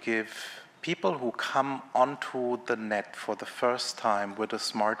if you give people who come onto the net for the first time with a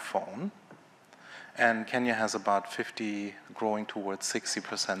smartphone, and Kenya has about 50, growing towards 60%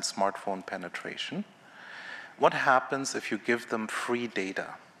 smartphone penetration. What happens if you give them free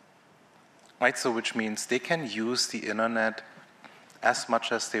data? Right, so which means they can use the internet as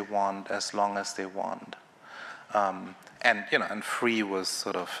much as they want, as long as they want. And free was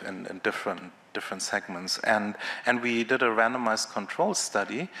sort of in different segments. And we did a randomized control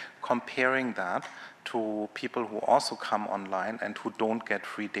study comparing that to people who also come online and who don't get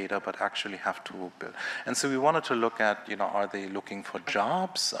free data but actually have to build. And so we wanted to look at, are they looking for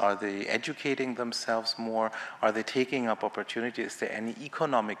jobs? Are they educating themselves more? Are they taking up opportunities? Is there any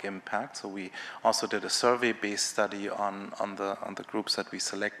economic impact? So we also did a survey-based study on the groups that we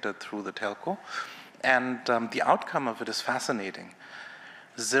selected through the telco. And the outcome of it is fascinating.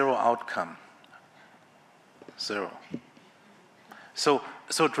 Zero outcome. Zero. So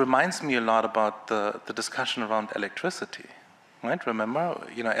it reminds me a lot about the discussion around electricity, right? Remember,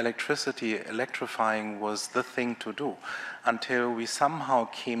 electricity, electrifying was the thing to do until we somehow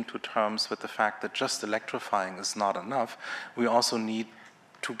came to terms with the fact that just electrifying is not enough. We also need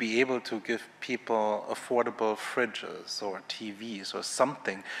to be able to give people affordable fridges or TVs or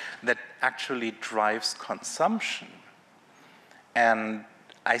something that actually drives consumption. And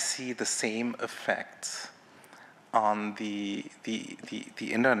I see the same effects on the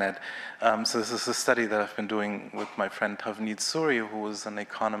internet. So this is a study that I've been doing with my friend Tavneet Suri, who is an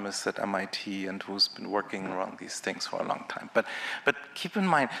economist at MIT and who's been working around these things for a long time. But keep in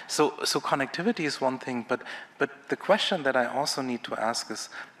mind, so connectivity is one thing, but the question that I also need to ask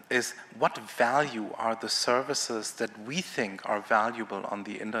is what value are the services that we think are valuable on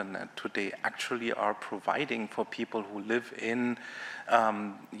the internet today actually are providing for people who live in,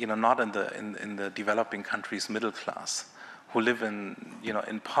 not in the developing countries' middle class, who live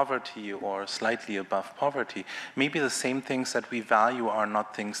in poverty or slightly above poverty. Maybe the same things that we value are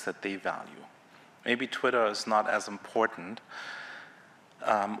not things that they value. Maybe Twitter is not as important,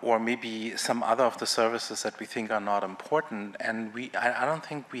 or maybe some other of the services that we think are not important, and I don't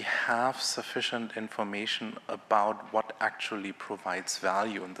think we have sufficient information about what actually provides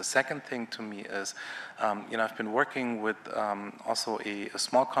value. And the second thing to me is, I've been working with also a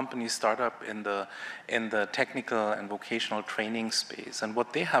small company startup in the technical and vocational training space, and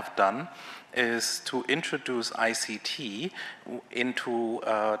what they have done is to introduce ICT into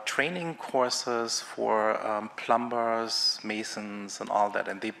training courses for plumbers, masons, and all that.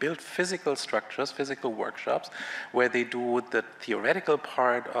 And they build physical structures, physical workshops, where they do the theoretical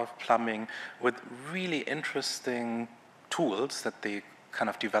part of plumbing with really interesting tools that they kind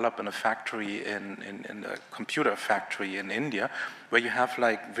of develop in a factory, in a computer factory in India, where you have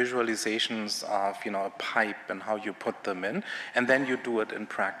like visualizations of a pipe and how you put them in, and then you do it in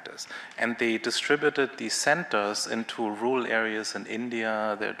practice. And they distributed these centers into rural areas in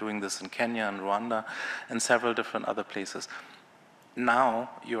India. They're doing this in Kenya and Rwanda and several different other places. Now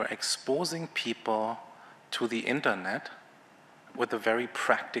you're exposing people to the internet with a very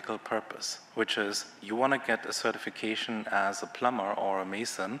practical purpose, which is you want to get a certification as a plumber or a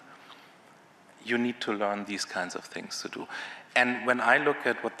mason, you need to learn these kinds of things to do. And when I look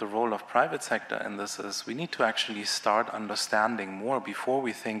at what the role of private sector in this is, we need to actually start understanding more before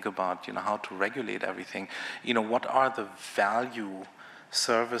we think about how to regulate everything. What are the value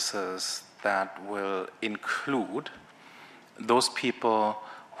services that will include those people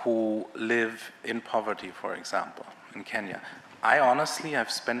who live in poverty, for example, in Kenya.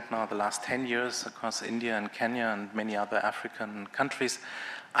 I've spent now the last 10 years across India and Kenya and many other African countries.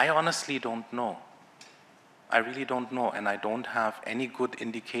 I honestly don't know. I really don't know, and I don't have any good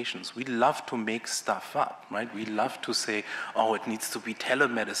indications. We love to make stuff up, right? We love to say, oh, it needs to be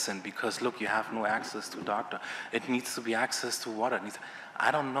telemedicine because, look, you have no access to doctor. It needs to be access to water. I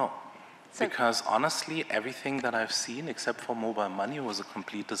don't know. Because honestly, everything that I've seen, except for mobile money, was a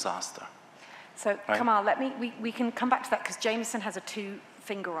complete disaster. So, right? Kamal, we can come back to that because Jameson has a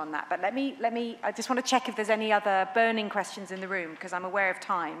two-finger on that. But I just want to check if there's any other burning questions in the room because I'm aware of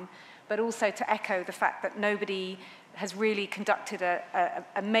time, but also to echo the fact that nobody has really conducted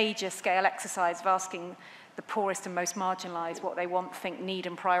a major scale exercise of asking the poorest and most marginalized what they want, think, need,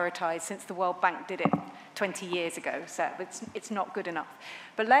 and prioritize since the World Bank did it 20 years ago. So it's not good enough.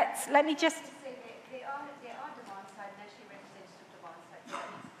 But let me just... There are demand-side, nationally representative demand-side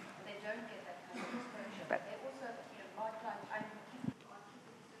studies, and they don't get that kind of exposure. But they also,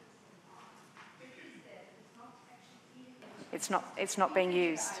 It's not being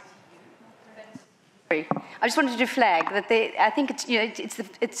used. I just wanted to flag that I think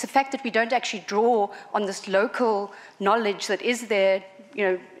it's the fact that we don't actually draw on this local knowledge that is there,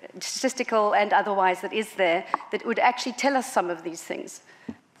 statistical and otherwise that is there, that would actually tell us some of these things.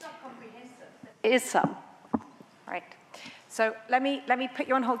 It's not comprehensive. There is some. Right. So let me put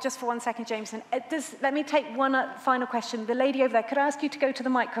you on hold just for 1 second, Jameson. Let me take one final question. The lady over there, could I ask you to go to the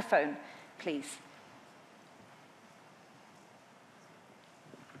microphone, please?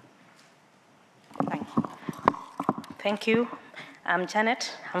 Thank you. Thank you. I'm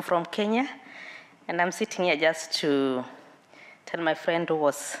Janet. I'm from Kenya. And I'm sitting here just to tell my friend who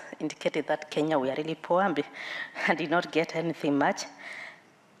was indicated that Kenya, we are really poor and did not get anything much.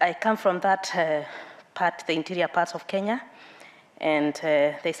 I come from that the interior parts of Kenya. And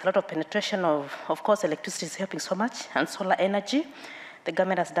there's a lot of penetration of course, electricity is helping so much, and solar energy. The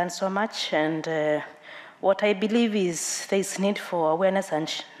government has done so much. And what I believe is there's need for awareness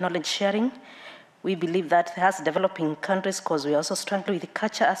and knowledge sharing. We believe that as developing countries, because we are also struggling with the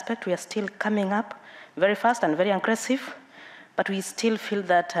culture aspect, we are still coming up very fast and very aggressive, but we still feel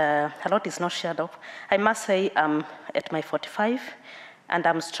that a lot is not shared up. I must say I'm at my 45, and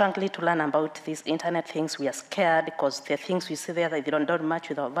I'm struggling to learn about these internet things. We are scared because there are things we see there that they don't match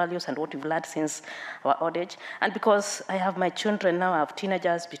with our values and what we've learned since our old age. And because I have my children now, I have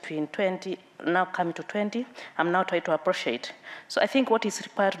teenagers between 20, now coming to 20, I'm now trying to appreciate. So I think what is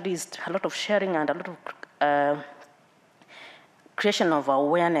required is a lot of sharing and a lot of creation of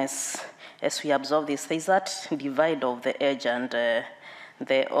awareness as we observe this. There's that divide of the age and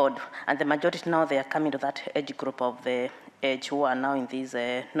the old, and the majority now they are coming to that age group of the age who are now in these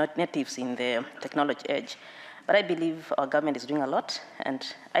not natives in the technology age. But I believe our government is doing a lot, and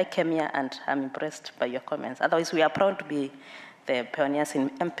I came here and I'm impressed by your comments. Otherwise, we are proud to be the pioneers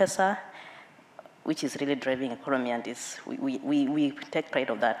in M-Pesa, which is really driving economy, and we take pride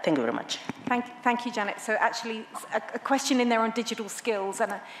of that. Thank you very much. Thank you, Janet. So actually, a question in there on digital skills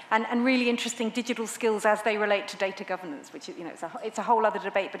and really interesting digital skills as they relate to data governance, which it's a whole other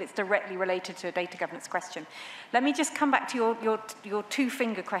debate, but it's directly related to a data governance question. Let me just come back to your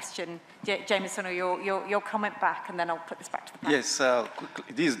two-finger question, Jameson, or your comment back, and then I'll put this back to the panel. Yes,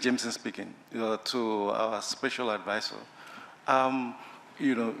 quickly, this is Jameson speaking to our special advisor.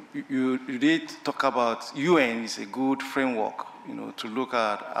 You did talk about UN is a good framework, to look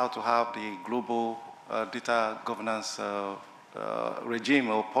at how to have the global data governance regime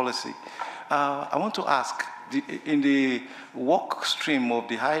or policy. I want to ask, in the work stream of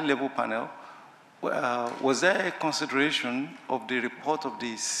the high-level panel, was there a consideration of the report of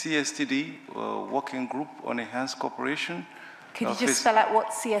the CSTD working group on enhanced cooperation? Could you just spell out what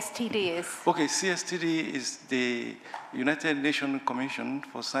CSTD is? Okay, CSTD is the United Nations Commission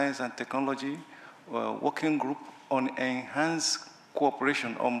for Science and Technology working group on enhanced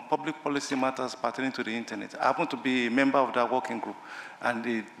cooperation on public policy matters pertaining to the internet. I happen to be a member of that working group, and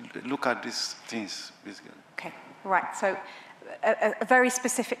they look at these things, basically. Okay, right. So a very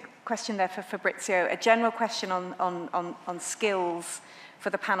specific question there for Fabrizio, a general question on skills for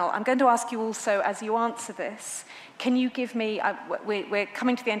the panel. I'm going to ask you also, as you answer this, can you give me, we're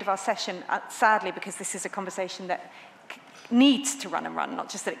coming to the end of our session, sadly, because this is a conversation that needs to run and run, not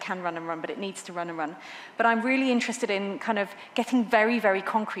just that it can run and run, but it needs to run and run. But I'm really interested in kind of getting very, very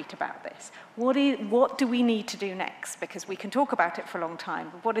concrete about this. What do we need to do next? Because we can talk about it for a long time,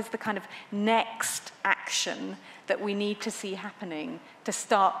 but what is the kind of next action that we need to see happening to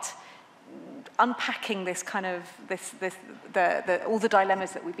start unpacking this kind of, all the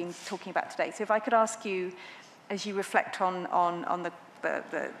dilemmas that we've been talking about today? So if I could ask you, as you reflect on the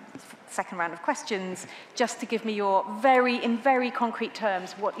second round of questions, just to give me your in very concrete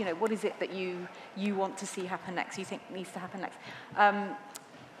terms, what is it that you want to see happen next, you think needs to happen next?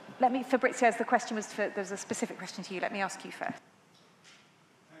 Fabrizio, as the question was there's a specific question to you, let me ask you first.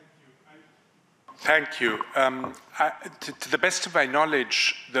 Thank you. To the best of my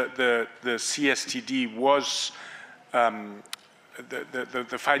knowledge, the CSTD was,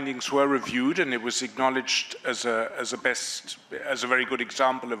 the findings were reviewed, and it was acknowledged as a very good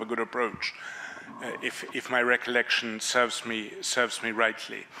example of a good approach, if my recollection serves me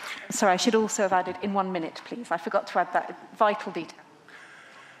rightly. Sorry, I should also have added in 1 minute, please. I forgot to add that vital detail.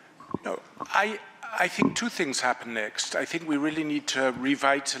 No, I think two things happen next. I think we really need to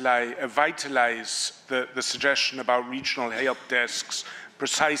vitalize the suggestion about regional help desks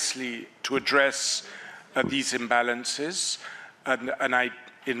precisely to address these imbalances. And I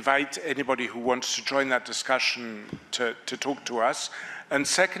invite anybody who wants to join that discussion to talk to us. And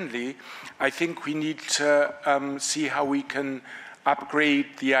secondly, I think we need to see how we can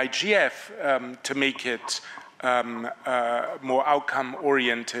upgrade the IGF to make it more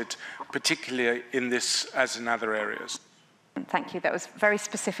outcome-oriented, particularly in this as in other areas. Thank you. That was very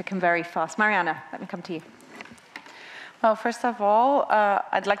specific and very fast. Mariana, let me come to you. Well, first of all,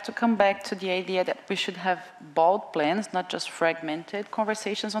 I'd like to come back to the idea that we should have bold plans, not just fragmented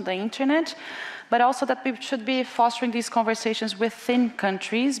conversations on the internet, but also that we should be fostering these conversations within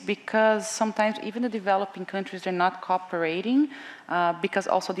countries, because sometimes even the developing countries are not cooperating, because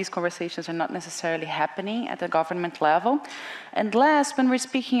also these conversations are not necessarily happening at the government level. And last, when we're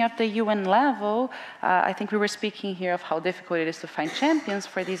speaking at the UN level, I think we were speaking here of how difficult it is to find champions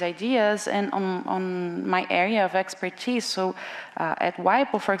for these ideas, and on my area of expertise. So at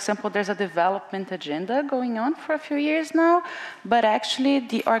WIPO, for example, there's a development agenda going on for a few years now, but actually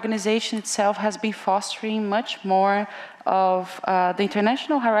the organization itself has been fostering much more of the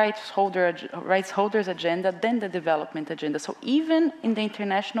international rights holders agenda than the development agenda. So even in the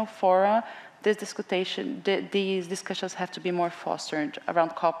international fora, these discussions have to be more fostered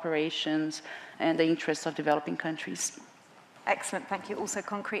around cooperations and the interests of developing countries. Excellent, thank you. Also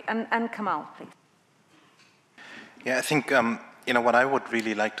concrete. And Kamal, please. Yeah, I think what I would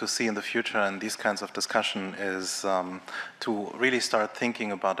really like to see in the future in these kinds of discussion is to really start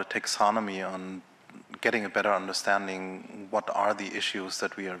thinking about a taxonomy on getting a better understanding what are the issues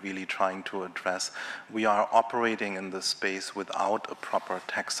that we are really trying to address. We are operating in this space without a proper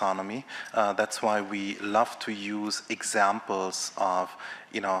taxonomy. That's why we love to use examples of,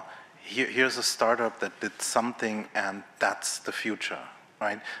 here's a startup that did something and that's the future,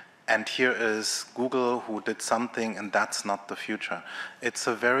 right? And here is Google who did something and that's not the future. It's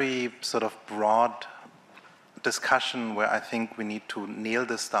a very sort of broad discussion where I think we need to nail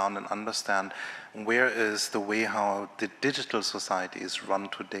this down and understand where is the way how the digital society is run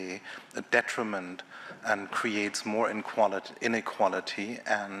today a detriment and creates more inequality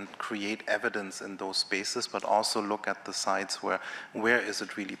and create evidence in those spaces, but also look at the sides where is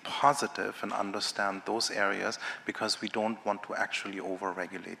it really positive and understand those areas, because we don't want to actually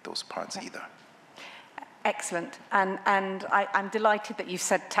over-regulate those parts either. Excellent. And I'm delighted that you've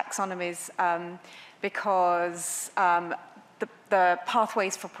said taxonomies because the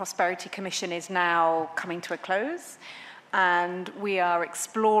Pathways for Prosperity Commission is now coming to a close, and we are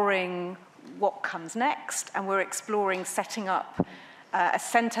exploring what comes next, and we're exploring setting up a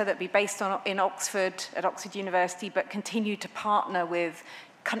centre that be based in Oxford, at Oxford University, but continue to partner with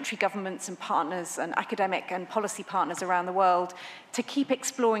country governments and partners and academic and policy partners around the world to keep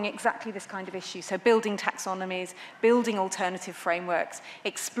exploring exactly this kind of issue. So building taxonomies, building alternative frameworks,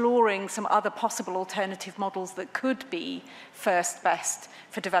 exploring some other possible alternative models that could be first best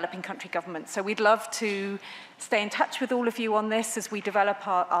for developing country governments. So we'd love to stay in touch with all of you on this as we develop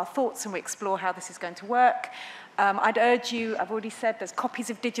our thoughts and we explore how this is going to work. I'd urge you, I've already said there's copies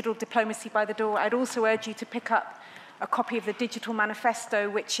of Digital Diplomacy by the door. I'd also urge you to pick up a copy of the Digital Manifesto,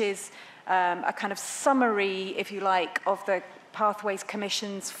 which is a kind of summary, if you like, of the Pathways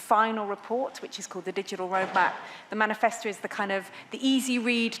Commission's final report, which is called the Digital Roadmap. The manifesto is the easy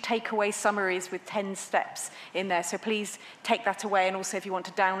read, takeaway summaries with 10 steps in there. So please take that away. And also if you want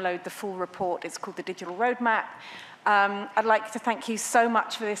to download the full report, it's called the Digital Roadmap. I'd like to thank you so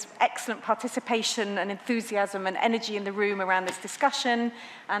much for this excellent participation and enthusiasm and energy in the room around this discussion.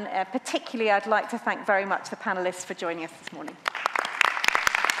 And particularly, I'd like to thank very much the panelists for joining us this morning.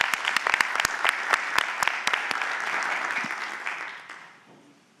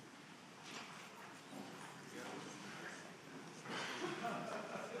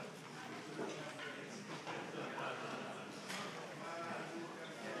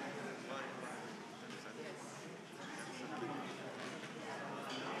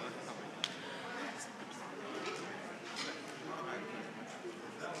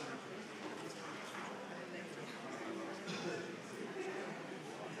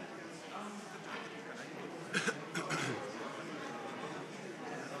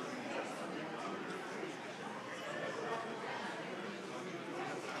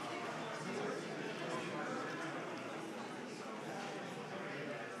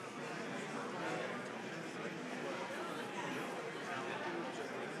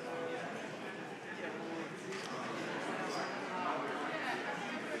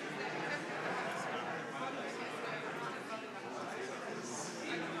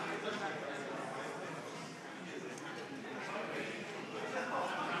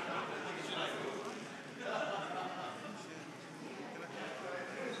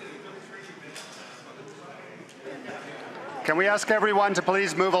 Can we ask everyone to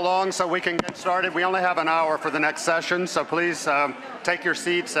please move along so we can get started? We only have an hour for the next session, so please take your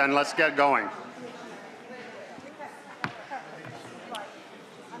seats and let's get going.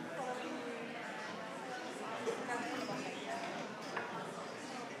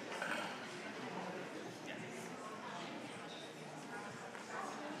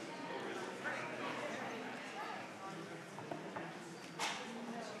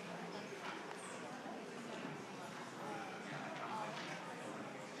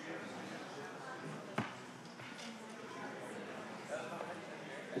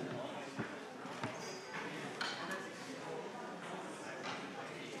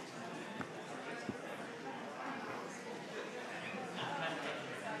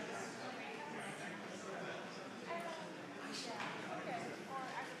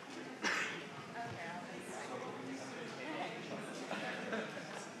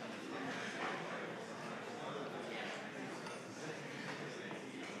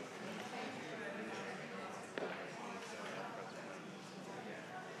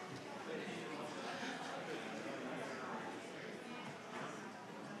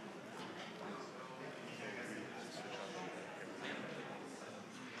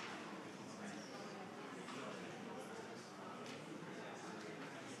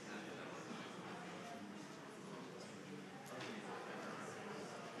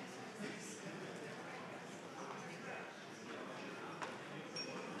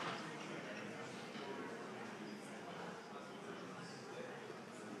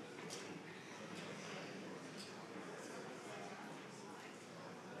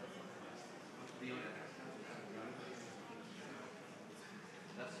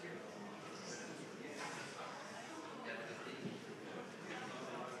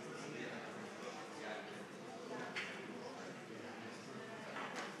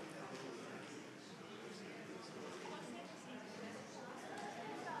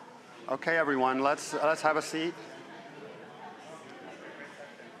 Okay, everyone, let's have a seat.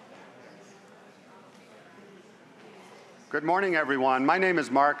 Good morning, everyone. My name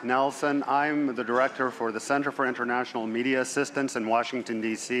is Mark Nelson. I'm the director for the Center for International Media Assistance in Washington,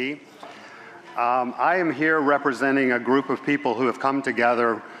 D.C. I am here representing a group of people who have come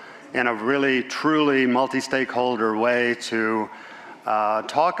together in a really, truly multi-stakeholder way to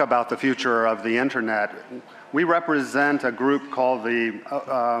talk about the future of the Internet. We represent a group called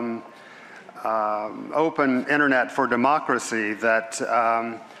the Open Internet for Democracy that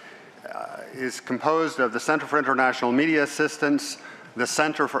is composed of the Center for International Media Assistance, the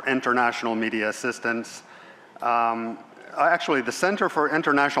Center for International Media Assistance, actually the Center for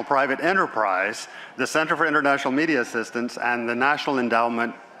International Private Enterprise, the Center for International Media Assistance, and the National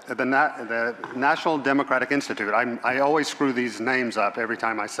Endowment, the National Democratic Institute. I always screw these names up every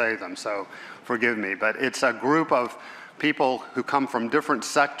time I say them, so forgive me. But it's a group of people who come from different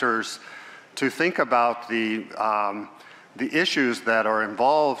sectors to think about the issues that are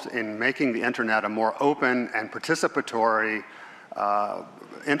involved in making the Internet a more open and participatory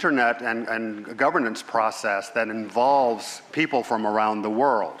Internet and governance process that involves people from around the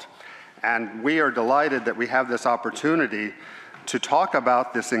world. And we are delighted that we have this opportunity to talk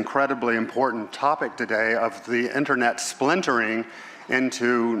about this incredibly important topic today of the Internet splintering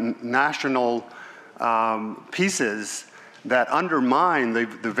into national pieces that undermine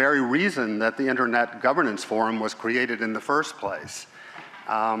the very reason that the Internet Governance Forum was created in the first place.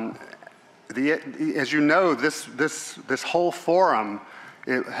 As you know, this whole forum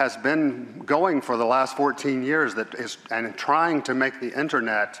has been going for the last 14 years and trying to make the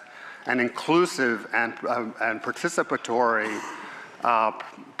Internet an inclusive and participatory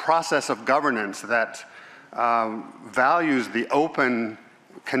process of governance that values the open,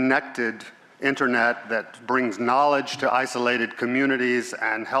 connected Internet, that brings knowledge to isolated communities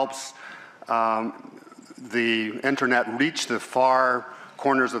and helps the Internet reach the far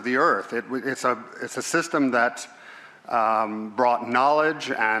corners of the earth. It's a system that brought knowledge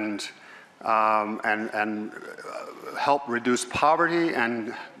and helped reduce poverty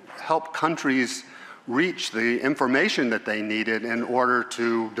and helped countries reach the information that they needed in order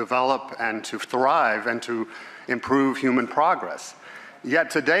to develop and to thrive and to improve human progress.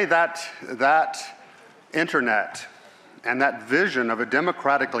 Yet today that Internet and that vision of a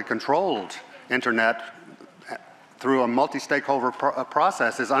democratically controlled Internet through a multi-stakeholder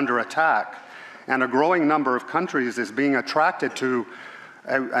process is under attack. And a growing number of countries is being attracted to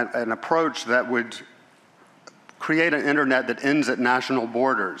an approach that would create an Internet that ends at national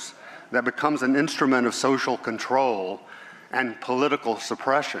borders, that becomes an instrument of social control and political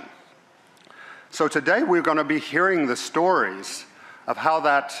suppression. So today we're going to be hearing the stories of how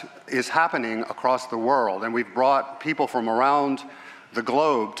that is happening across the world, and we've brought people from around the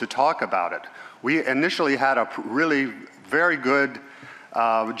globe to talk about it. We initially had a really very good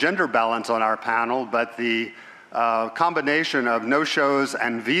gender balance on our panel, but the combination of no-shows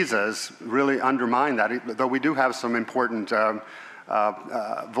and visas really undermined that, though we do have some important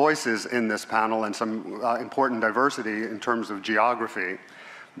voices in this panel and some important diversity in terms of geography.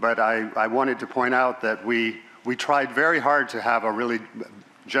 But I wanted to point out that we tried very hard to have a really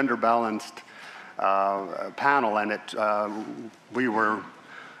gender-balanced panel, and we were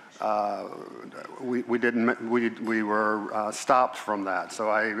stopped from that.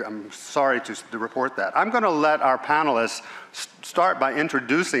 So I'm sorry to report that. I'm going to let our panelists start by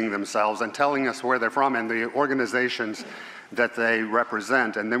introducing themselves and telling us where they're from and the organizations that they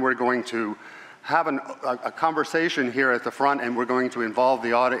represent, and then we're going to have a conversation here at the front, and we're going to involve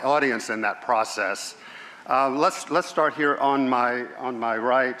the audience in that process. Let's start here on my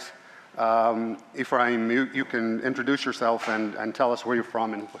right. Ephraim, you can introduce yourself and tell us where you're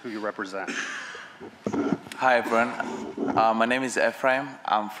from and who you represent. Hi everyone, my name is Ephraim.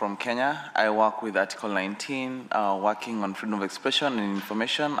 I'm from Kenya. I work with Article 19, working on freedom of expression and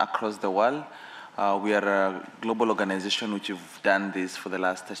information across the world. We are a global organization which have done this for the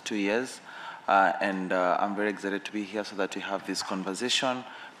last 2 years. And I'm very excited to be here so that we have this conversation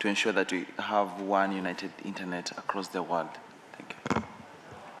to ensure that we have one united internet across the world. Thank you.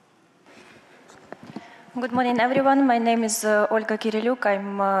 Good morning, everyone. My name is Olga Kirilyuk.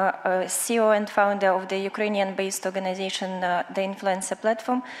 I'm CEO and founder of the Ukrainian-based organization, the Influencer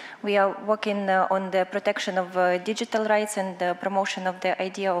Platform. We are working on the protection of digital rights and the promotion of the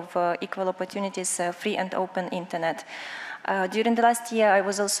idea of equal opportunities, free and open internet. During the last year, I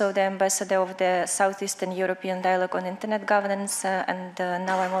was also the ambassador of the Southeastern European Dialogue on Internet Governance, and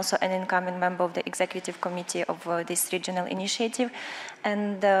now I'm also an incoming member of the Executive Committee of this regional initiative.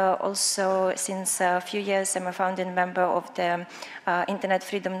 And also, since a few years, I'm a founding member of the Internet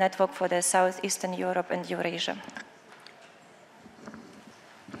Freedom Network for the Southeastern Europe and Eurasia.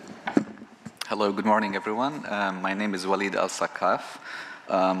 Hello, good morning, everyone. My name is Walid Al-Sakaf.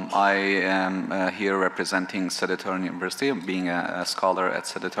 I am here representing Sedatorn University. I'm being a scholar at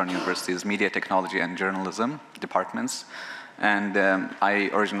Sedatorn University's Media Technology and Journalism departments. And I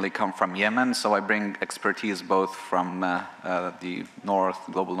originally come from Yemen, so I bring expertise both from the north,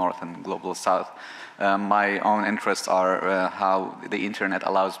 global north, and global south. My own interests are how the internet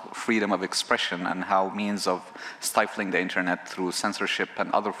allows freedom of expression and how means of stifling the internet through censorship and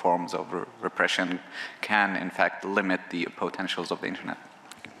other forms of repression can, in fact, limit the potentials of the internet.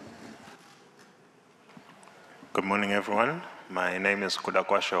 Good morning, everyone. My name is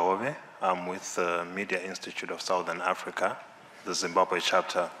Kudakwasha Ove. I'm with the Media Institute of Southern Africa, the Zimbabwe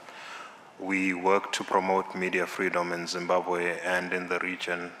chapter. We work to promote media freedom in Zimbabwe and in the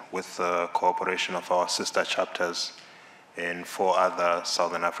region with the cooperation of our sister chapters in 4 other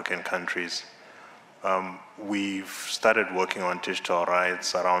Southern African countries. We've started working on digital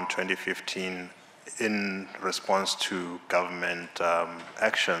rights around 2015 in response to government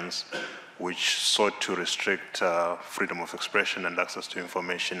actions which sought to restrict freedom of expression and access to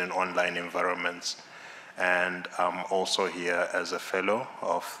information in online environments. And I'm also here as a fellow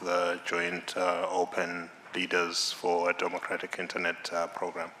of the Joint Open Leaders for a Democratic Internet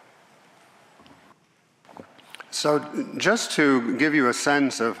program. So just to give you a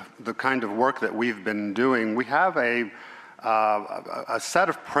sense of the kind of work that we've been doing, we have a set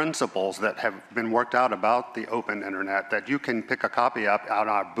of principles that have been worked out about the open internet that you can pick a copy up at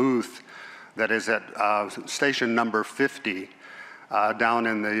our booth that is at station number 50 down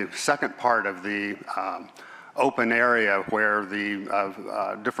in the second part of the open area where the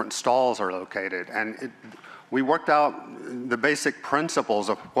different stalls are located. And we worked out the basic principles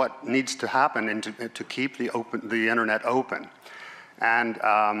of what needs to happen to keep the internet open. And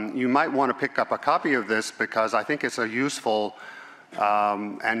you might want to pick up a copy of this because I think it's a useful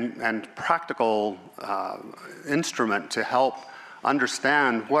and practical instrument to help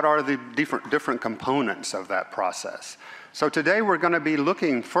understand what are the different components of that process. So today we're going to be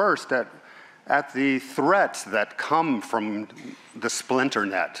looking first at the threats that come from the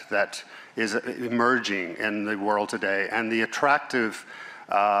splinternet that is emerging in the world today, and the attractions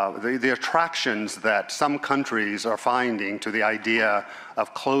that some countries are finding to the idea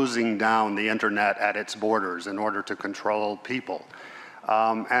of closing down the internet at its borders in order to control people.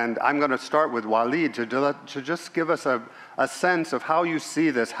 And I'm going to start with Walid to just give us a sense of how you see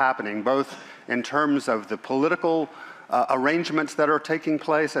this happening, both in terms of the political arrangements that are taking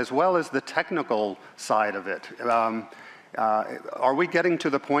place as well as the technical side of it. Are we getting to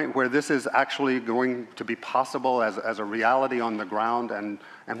the point where this is actually going to be possible as a reality on the ground, and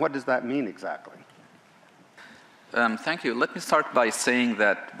what does that mean exactly? Thank you. Let me start by saying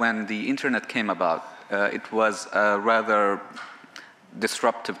that when the internet came about, it was a rather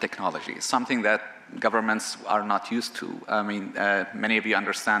disruptive technology, something that governments are not used to. I mean, many of you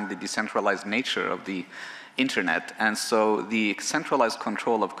understand the decentralized nature of the internet, and so the centralized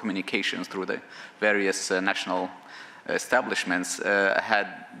control of communications through the various national establishments had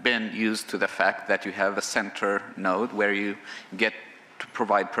been used to the fact that you have a center node where you get to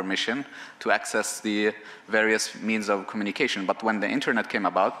provide permission to access the various means of communication. But when the internet came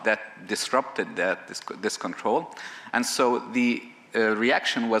about, that disrupted this control, and so the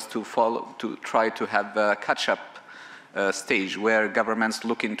reaction was to try to have a catch-up stage where governments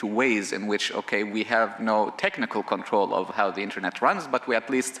look into ways in which, okay, we have no technical control of how the internet runs, but we at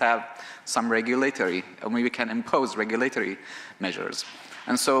least have some regulatory, we can impose regulatory measures.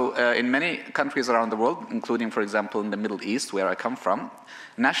 And so in many countries around the world, including, for example, in the Middle East, where I come from,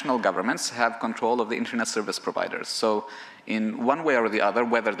 national governments have control of the internet service providers. So in one way or the other,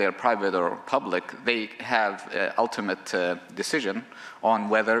 whether they're private or public, they have ultimate decision on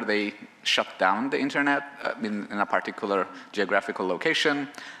whether they shut down the internet in a particular geographical location,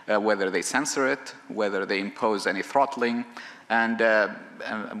 whether they censor it, whether they impose any throttling. And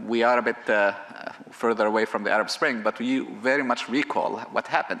we are a bit further away from the Arab Spring, but we very much recall what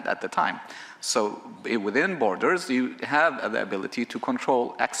happened at the time. So within borders, you have the ability to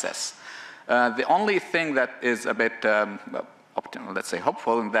control access. The only thing that is a bit, let's say,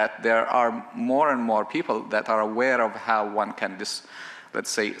 hopeful, in that there are more and more people that are aware of how one can, let's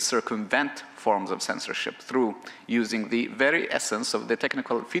say, circumvent forms of censorship through using the very essence of the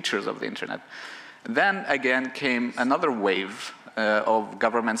technical features of the internet. Then again came another wave of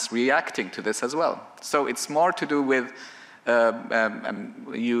governments reacting to this as well. So it's more to do with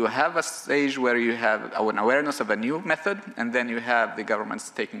you have a stage where you have an awareness of a new method, and then you have the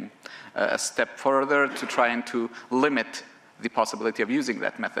governments taking a step further to try and to limit the possibility of using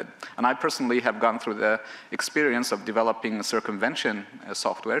that method. And I personally have gone through the experience of developing a circumvention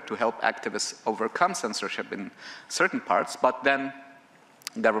software to help activists overcome censorship in certain parts, but then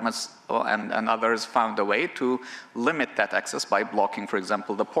governments and others found a way to limit that access by blocking, for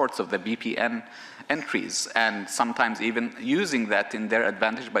example, the ports of the VPN entries, and sometimes even using that in their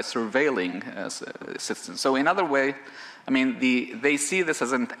advantage by surveilling systems. So in other way, I mean, they see this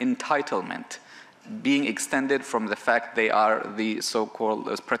as an entitlement being extended from the fact they are the so-called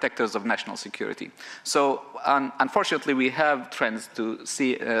protectors of national security. So unfortunately, we have trends to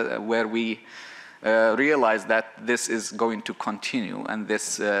see where we realize that this is going to continue, and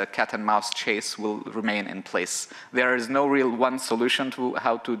this cat and mouse chase will remain in place. There is no real one solution to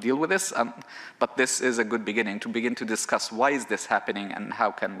how to deal with this, but this is a good beginning to begin to discuss why is this happening and how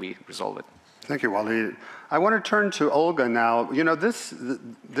can we resolve it. Thank you, Walid. I want to turn to Olga now. You know, this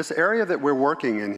area that we're working in